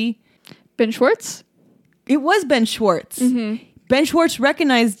celebrity. Ben Schwartz? It was Ben Schwartz. Ben Schwartz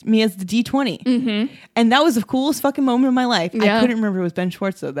recognized me as the D20. And that was the coolest fucking moment of my life. Yeah. I couldn't remember it was Ben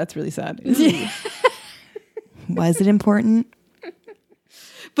Schwartz, though. That's really sad. Was it important?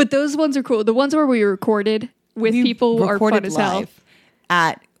 But those ones are cool. The ones where we recorded with We people are fun recorded as hell. live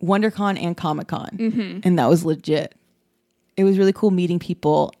at WonderCon and Comic-Con. And that was legit. It was really cool meeting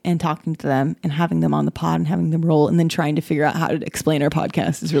people and talking to them and having them on the pod and having them roll and then trying to figure out how to explain our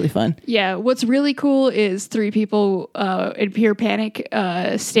podcast is really fun. Yeah, what's really cool is 3 people in pure panic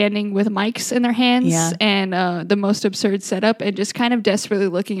standing with mics in their hands Yeah. and the most absurd setup and just kind of desperately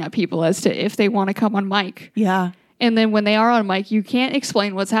looking at people as to if they want to come on mic. Yeah. And then when they are on mic, you can't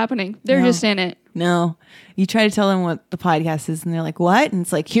explain what's happening. They're No. just in it. No. You try to tell them what the podcast is and they're like, what? And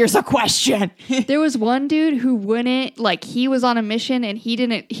it's like, here's a question. There was one dude who wouldn't, like, he was on a mission and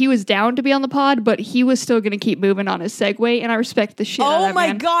he was down to be on the pod, but he was still going to keep moving on his Segway, and I respect the shit out of Oh that my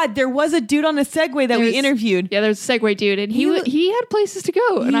man. God. There was a dude on a Segway that we There's- interviewed. Yeah, there's a Segway dude, and He he had places to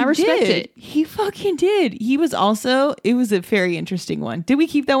go, and I respect it. He fucking did. He was also, it was a very interesting one. Did we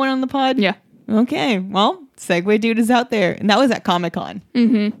keep that one on the pod? Yeah. Okay. Well, Segway dude is out there. And that was at Comic-Con.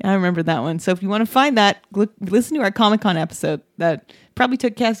 I remember that one. So if you want to find that, listen to our Comic-Con episode that probably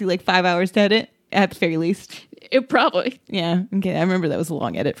took Cassie like 5 hours to edit at the very least. It probably. Yeah. Okay. I remember that was a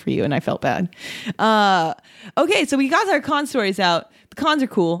long edit for you and I felt bad. Okay. So we got our con stories out. The cons are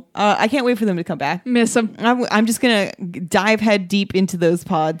cool. I can't wait for them to come back. Miss him. I'm just going to dive head deep into those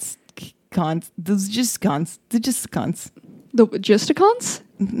pods. Cons. Those are just cons. They're just cons. The Justicons?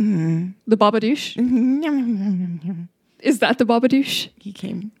 The Babadoosh? Is that the Babadoosh? He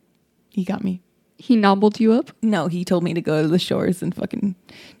came. He got me. He nobbled you up? No, he told me to go to the shores and fucking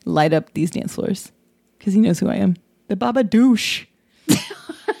light up these dance floors because he knows who I am. The Baba Douche.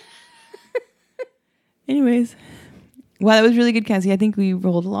 Anyways, wow, that was really good, Cassie. I think we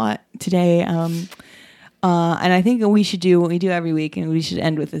rolled a lot today. And I think we should do what we do every week, and we should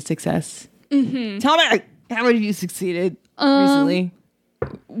end with a success. Tell me, how have you succeeded recently?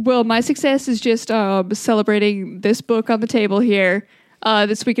 Well, my success is just celebrating this book on the table here.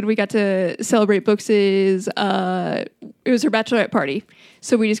 This weekend we got to celebrate Books' it was her bachelorette party.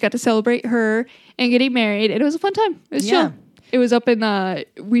 So we just got to celebrate her and getting married, and it was a fun time. It was Yeah. chill. It was up in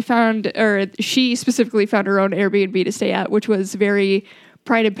she specifically found her own Airbnb to stay at, which was very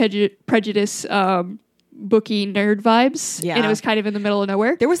Pride and Prejudice booky nerd vibes. Yeah. And it was kind of in the middle of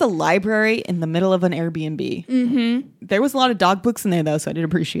nowhere. There was a library in the middle of an Airbnb. Mm-hmm. There was a lot of dog books in there, though, so I did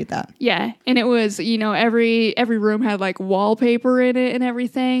appreciate that. Yeah, and it was, every room had like wallpaper in it and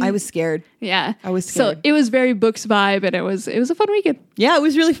everything. I was scared. yeah. I was So scared. it was very Books vibe, and it was a fun weekend. Yeah, it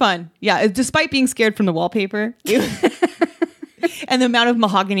was really fun. Yeah, despite being scared from the wallpaper and the amount of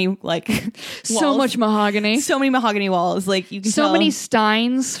mahogany, like So walls. much mahogany. So many mahogany walls. Like you can So tell. many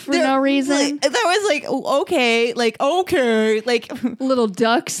steins for no reason. That was like okay, like Little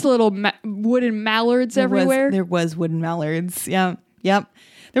ducks, little wooden mallards everywhere. There was wooden mallards. Yeah, yep.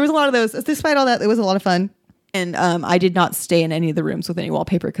 There was a lot of those. Despite all that, it was a lot of fun. And I did not stay in any of the rooms with any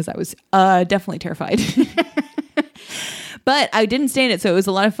wallpaper because I was definitely terrified. But I didn't stay in it, so it was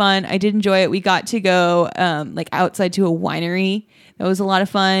a lot of fun. I did enjoy it. We got to go like outside to a winery. That was a lot of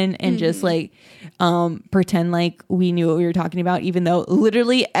fun, and just like pretend like we knew what we were talking about, even though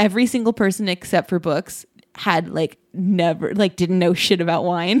literally every single person except for Books had like never like didn't know shit about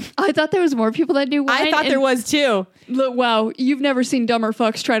wine. I thought there was more people that knew wine. I thought there was too. Look, wow, you've never seen dumber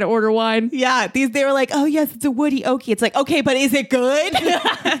fucks try to order wine. Yeah, they were like, oh yes, it's a woody oaky. It's like, okay, but is it good?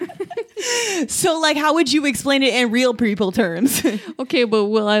 So like, how would you explain it in real people terms? Okay, but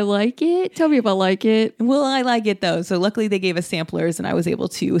will I like it? Tell me if I like it. Will I like it though? So luckily they gave us samplers, and I was able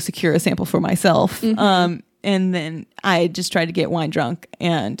to secure a sample for myself. And then I just tried to get wine drunk,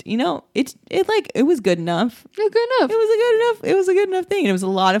 and it was good enough. Good enough. It was a good enough thing, and it was a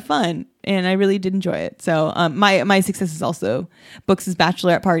lot of fun, and I really did enjoy it. So my success is also Books'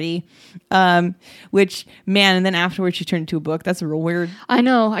 bachelorette party, which man, and then afterwards she turned into a book. That's real weird. I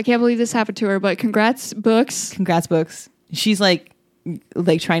know. I can't believe this happened to her, but congrats, Books. Congrats, Books. She's like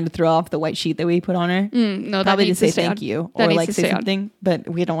trying to throw off the white sheet that we put on her. No, probably that needs to say to stay thank on. you That or needs like to say stay on. something, but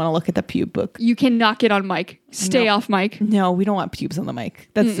we don't want to look at the pube book. You cannot get on mic. Stay No. off mic. No, we don't want pubes on the mic.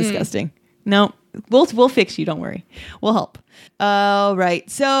 That's disgusting. No, we'll fix you. Don't worry. We'll help. All right.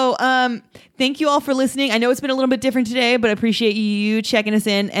 So, thank you all for listening. I know it's been a little bit different today, but I appreciate you checking us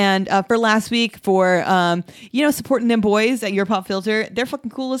in. And for last week, for supporting them boys at Your Pop Filter, they're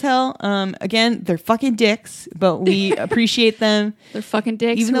fucking cool as hell. Again, they're fucking dicks, but we appreciate them. They're fucking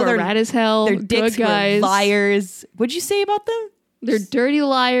dicks. Even though who are they're rad as hell. They're dicks, good guys. who are liars. What'd you say about them? They're dirty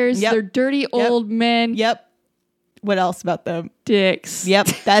liars. Yep. They're dirty old men. Yep. What else about them? Dicks. Yep,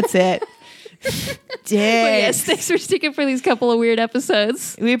 that's it. But yes, thanks for sticking for these couple of weird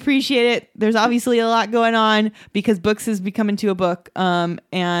episodes. We appreciate it. There's obviously a lot going on because Books has become into a book. And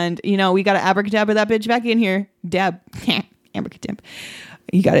we got to abracadabra that bitch back in here. Dab. Abracadabra.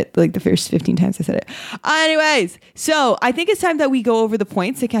 You got it like the first 15 times I said it. Anyways, so I think it's time that we go over the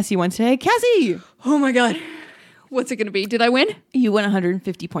points that Cassie won today. Cassie! Oh my God. What's it going to be? Did I win? You won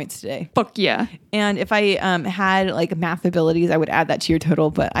 150 points today. Fuck yeah. And if I had like math abilities, I would add that to your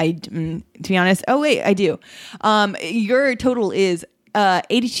total. But to be honest, oh wait, I do. Your total is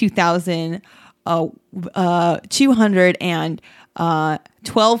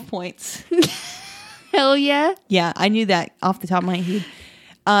 82,212 points. Hell yeah. Yeah, I knew that off the top of my head.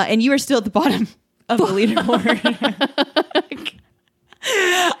 And you are still at the bottom of the leaderboard.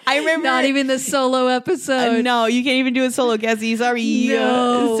 I remember Not even the solo episode. no, you can't even do it solo, Cassie. Sorry.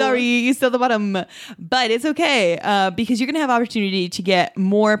 No. Sorry, you're still at the bottom. But it's okay because you're going to have opportunity to get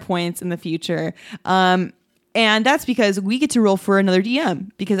more points in the future. And that's because we get to roll for another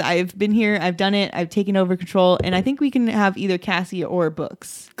DM because I've been here, I've done it, I've taken over control, and I think we can have either Cassie or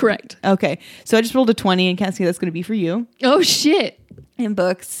Books. Correct. Okay, so I just rolled a 20, and Cassie, that's going to be for you. Oh shit. And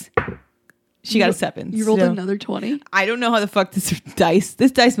Books, she got a 7. You rolled so another 20. I don't know how the fuck this dice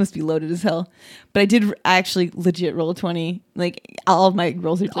must be loaded as hell, but I did actually legit roll a 20. Like all of my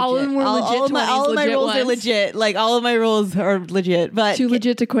rolls are legit. All of them were legit all of my 20s, rolls legit are ones. legit. Like all of my rolls are legit. But Too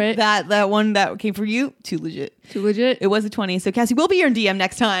legit to quit. that one that came for you, too legit. Too legit. It was a 20. So Cassie will be your DM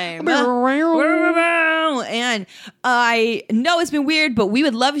next time. And I know it's been weird, but we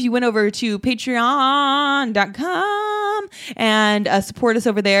would love if you went over to patreon.com and support us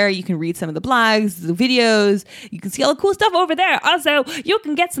over there. You can read some of the blogs, the videos. You can see all the cool stuff over there. Also, you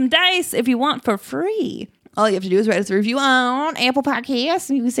can get some dice if you want for free. All you have to do is write us a review on Apple Podcasts,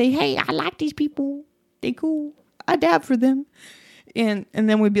 and you can say, hey, I like these people. They cool. I dab for them. And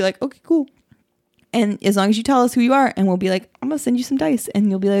then we'd be like, okay, cool. And as long as you tell us who you are, and we'll be like, I'm going to send you some dice. And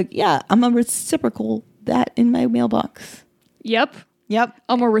you'll be like, yeah, I'm going to reciprocal that in my mailbox. Yep. Yep.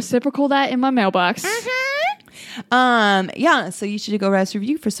 I'm gonna reciprocal that in my mailbox. Yeah, so you should go write us a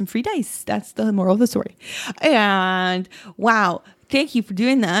review for some free dice. That's the moral of the story. And wow, thank you for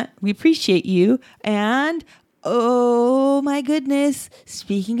doing that. We appreciate you. And oh my goodness,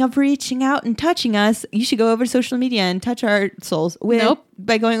 speaking of reaching out and touching us, you should go over to social media and touch our souls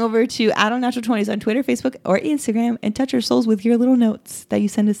by going over to @unnatural20s on Twitter, Facebook, or Instagram and touch our souls with your little notes that you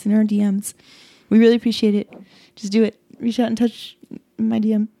send us in our DMs. We really appreciate it. Just do it. Reach out and touch my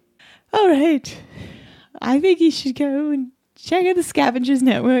DM. All right. I think you should go and check out the Scavengers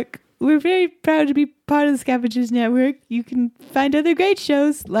Network. We're very proud to be part of the Scavengers Network. You can find other great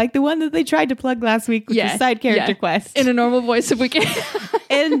shows like the one that they tried to plug last week, which is Side Character Quest. In a normal voice if we can.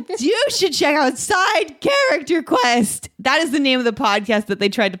 And you should check out Side Character Quest. That is the name of the podcast that they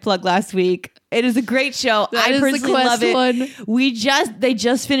tried to plug last week. It is a great show. I personally love it. One. They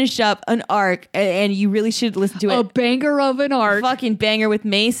just finished up an arc, and you really should listen to it. A banger of an arc. Fucking banger with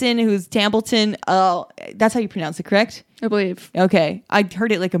Mason, who's Tambleton. Oh, that's how you pronounce it, correct? I believe. Okay, I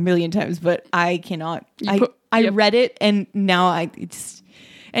heard it like a million times, but I cannot. I Yep. read it and now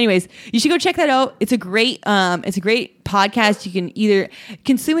anyways, you should go check that out. It's a great podcast. You can either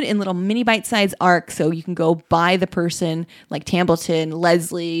consume it in little mini bite-sized arcs, so you can go by the person like Tambleton,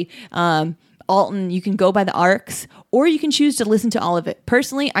 Leslie, Alton. You can go by the arcs, or you can choose to listen to all of it.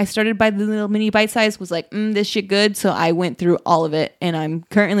 Personally, I started by the little mini bite-size, was like, this shit good, so I went through all of it, and I'm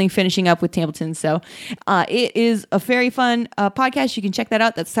currently finishing up with Tambleton. So it is a very fun podcast. You can check that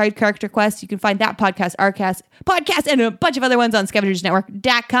out. That's Side Character Quest. You can find that podcast, Arcast podcast, and a bunch of other ones on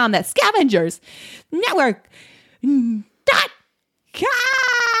scavengersnetwork.com. That's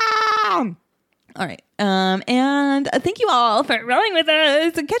scavengersnetwork.com. All right. And thank you all for rolling with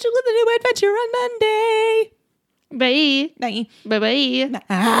us, and catch you with a new adventure on Monday. Bye. Bye. Bye-bye.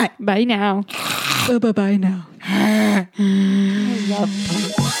 Bye. Bye now. Bye-bye now. I love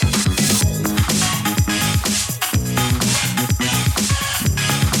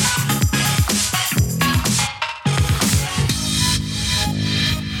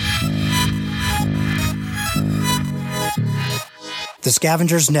The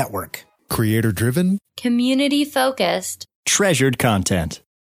Scavengers Network. Creator driven, Community focused. Treasured content.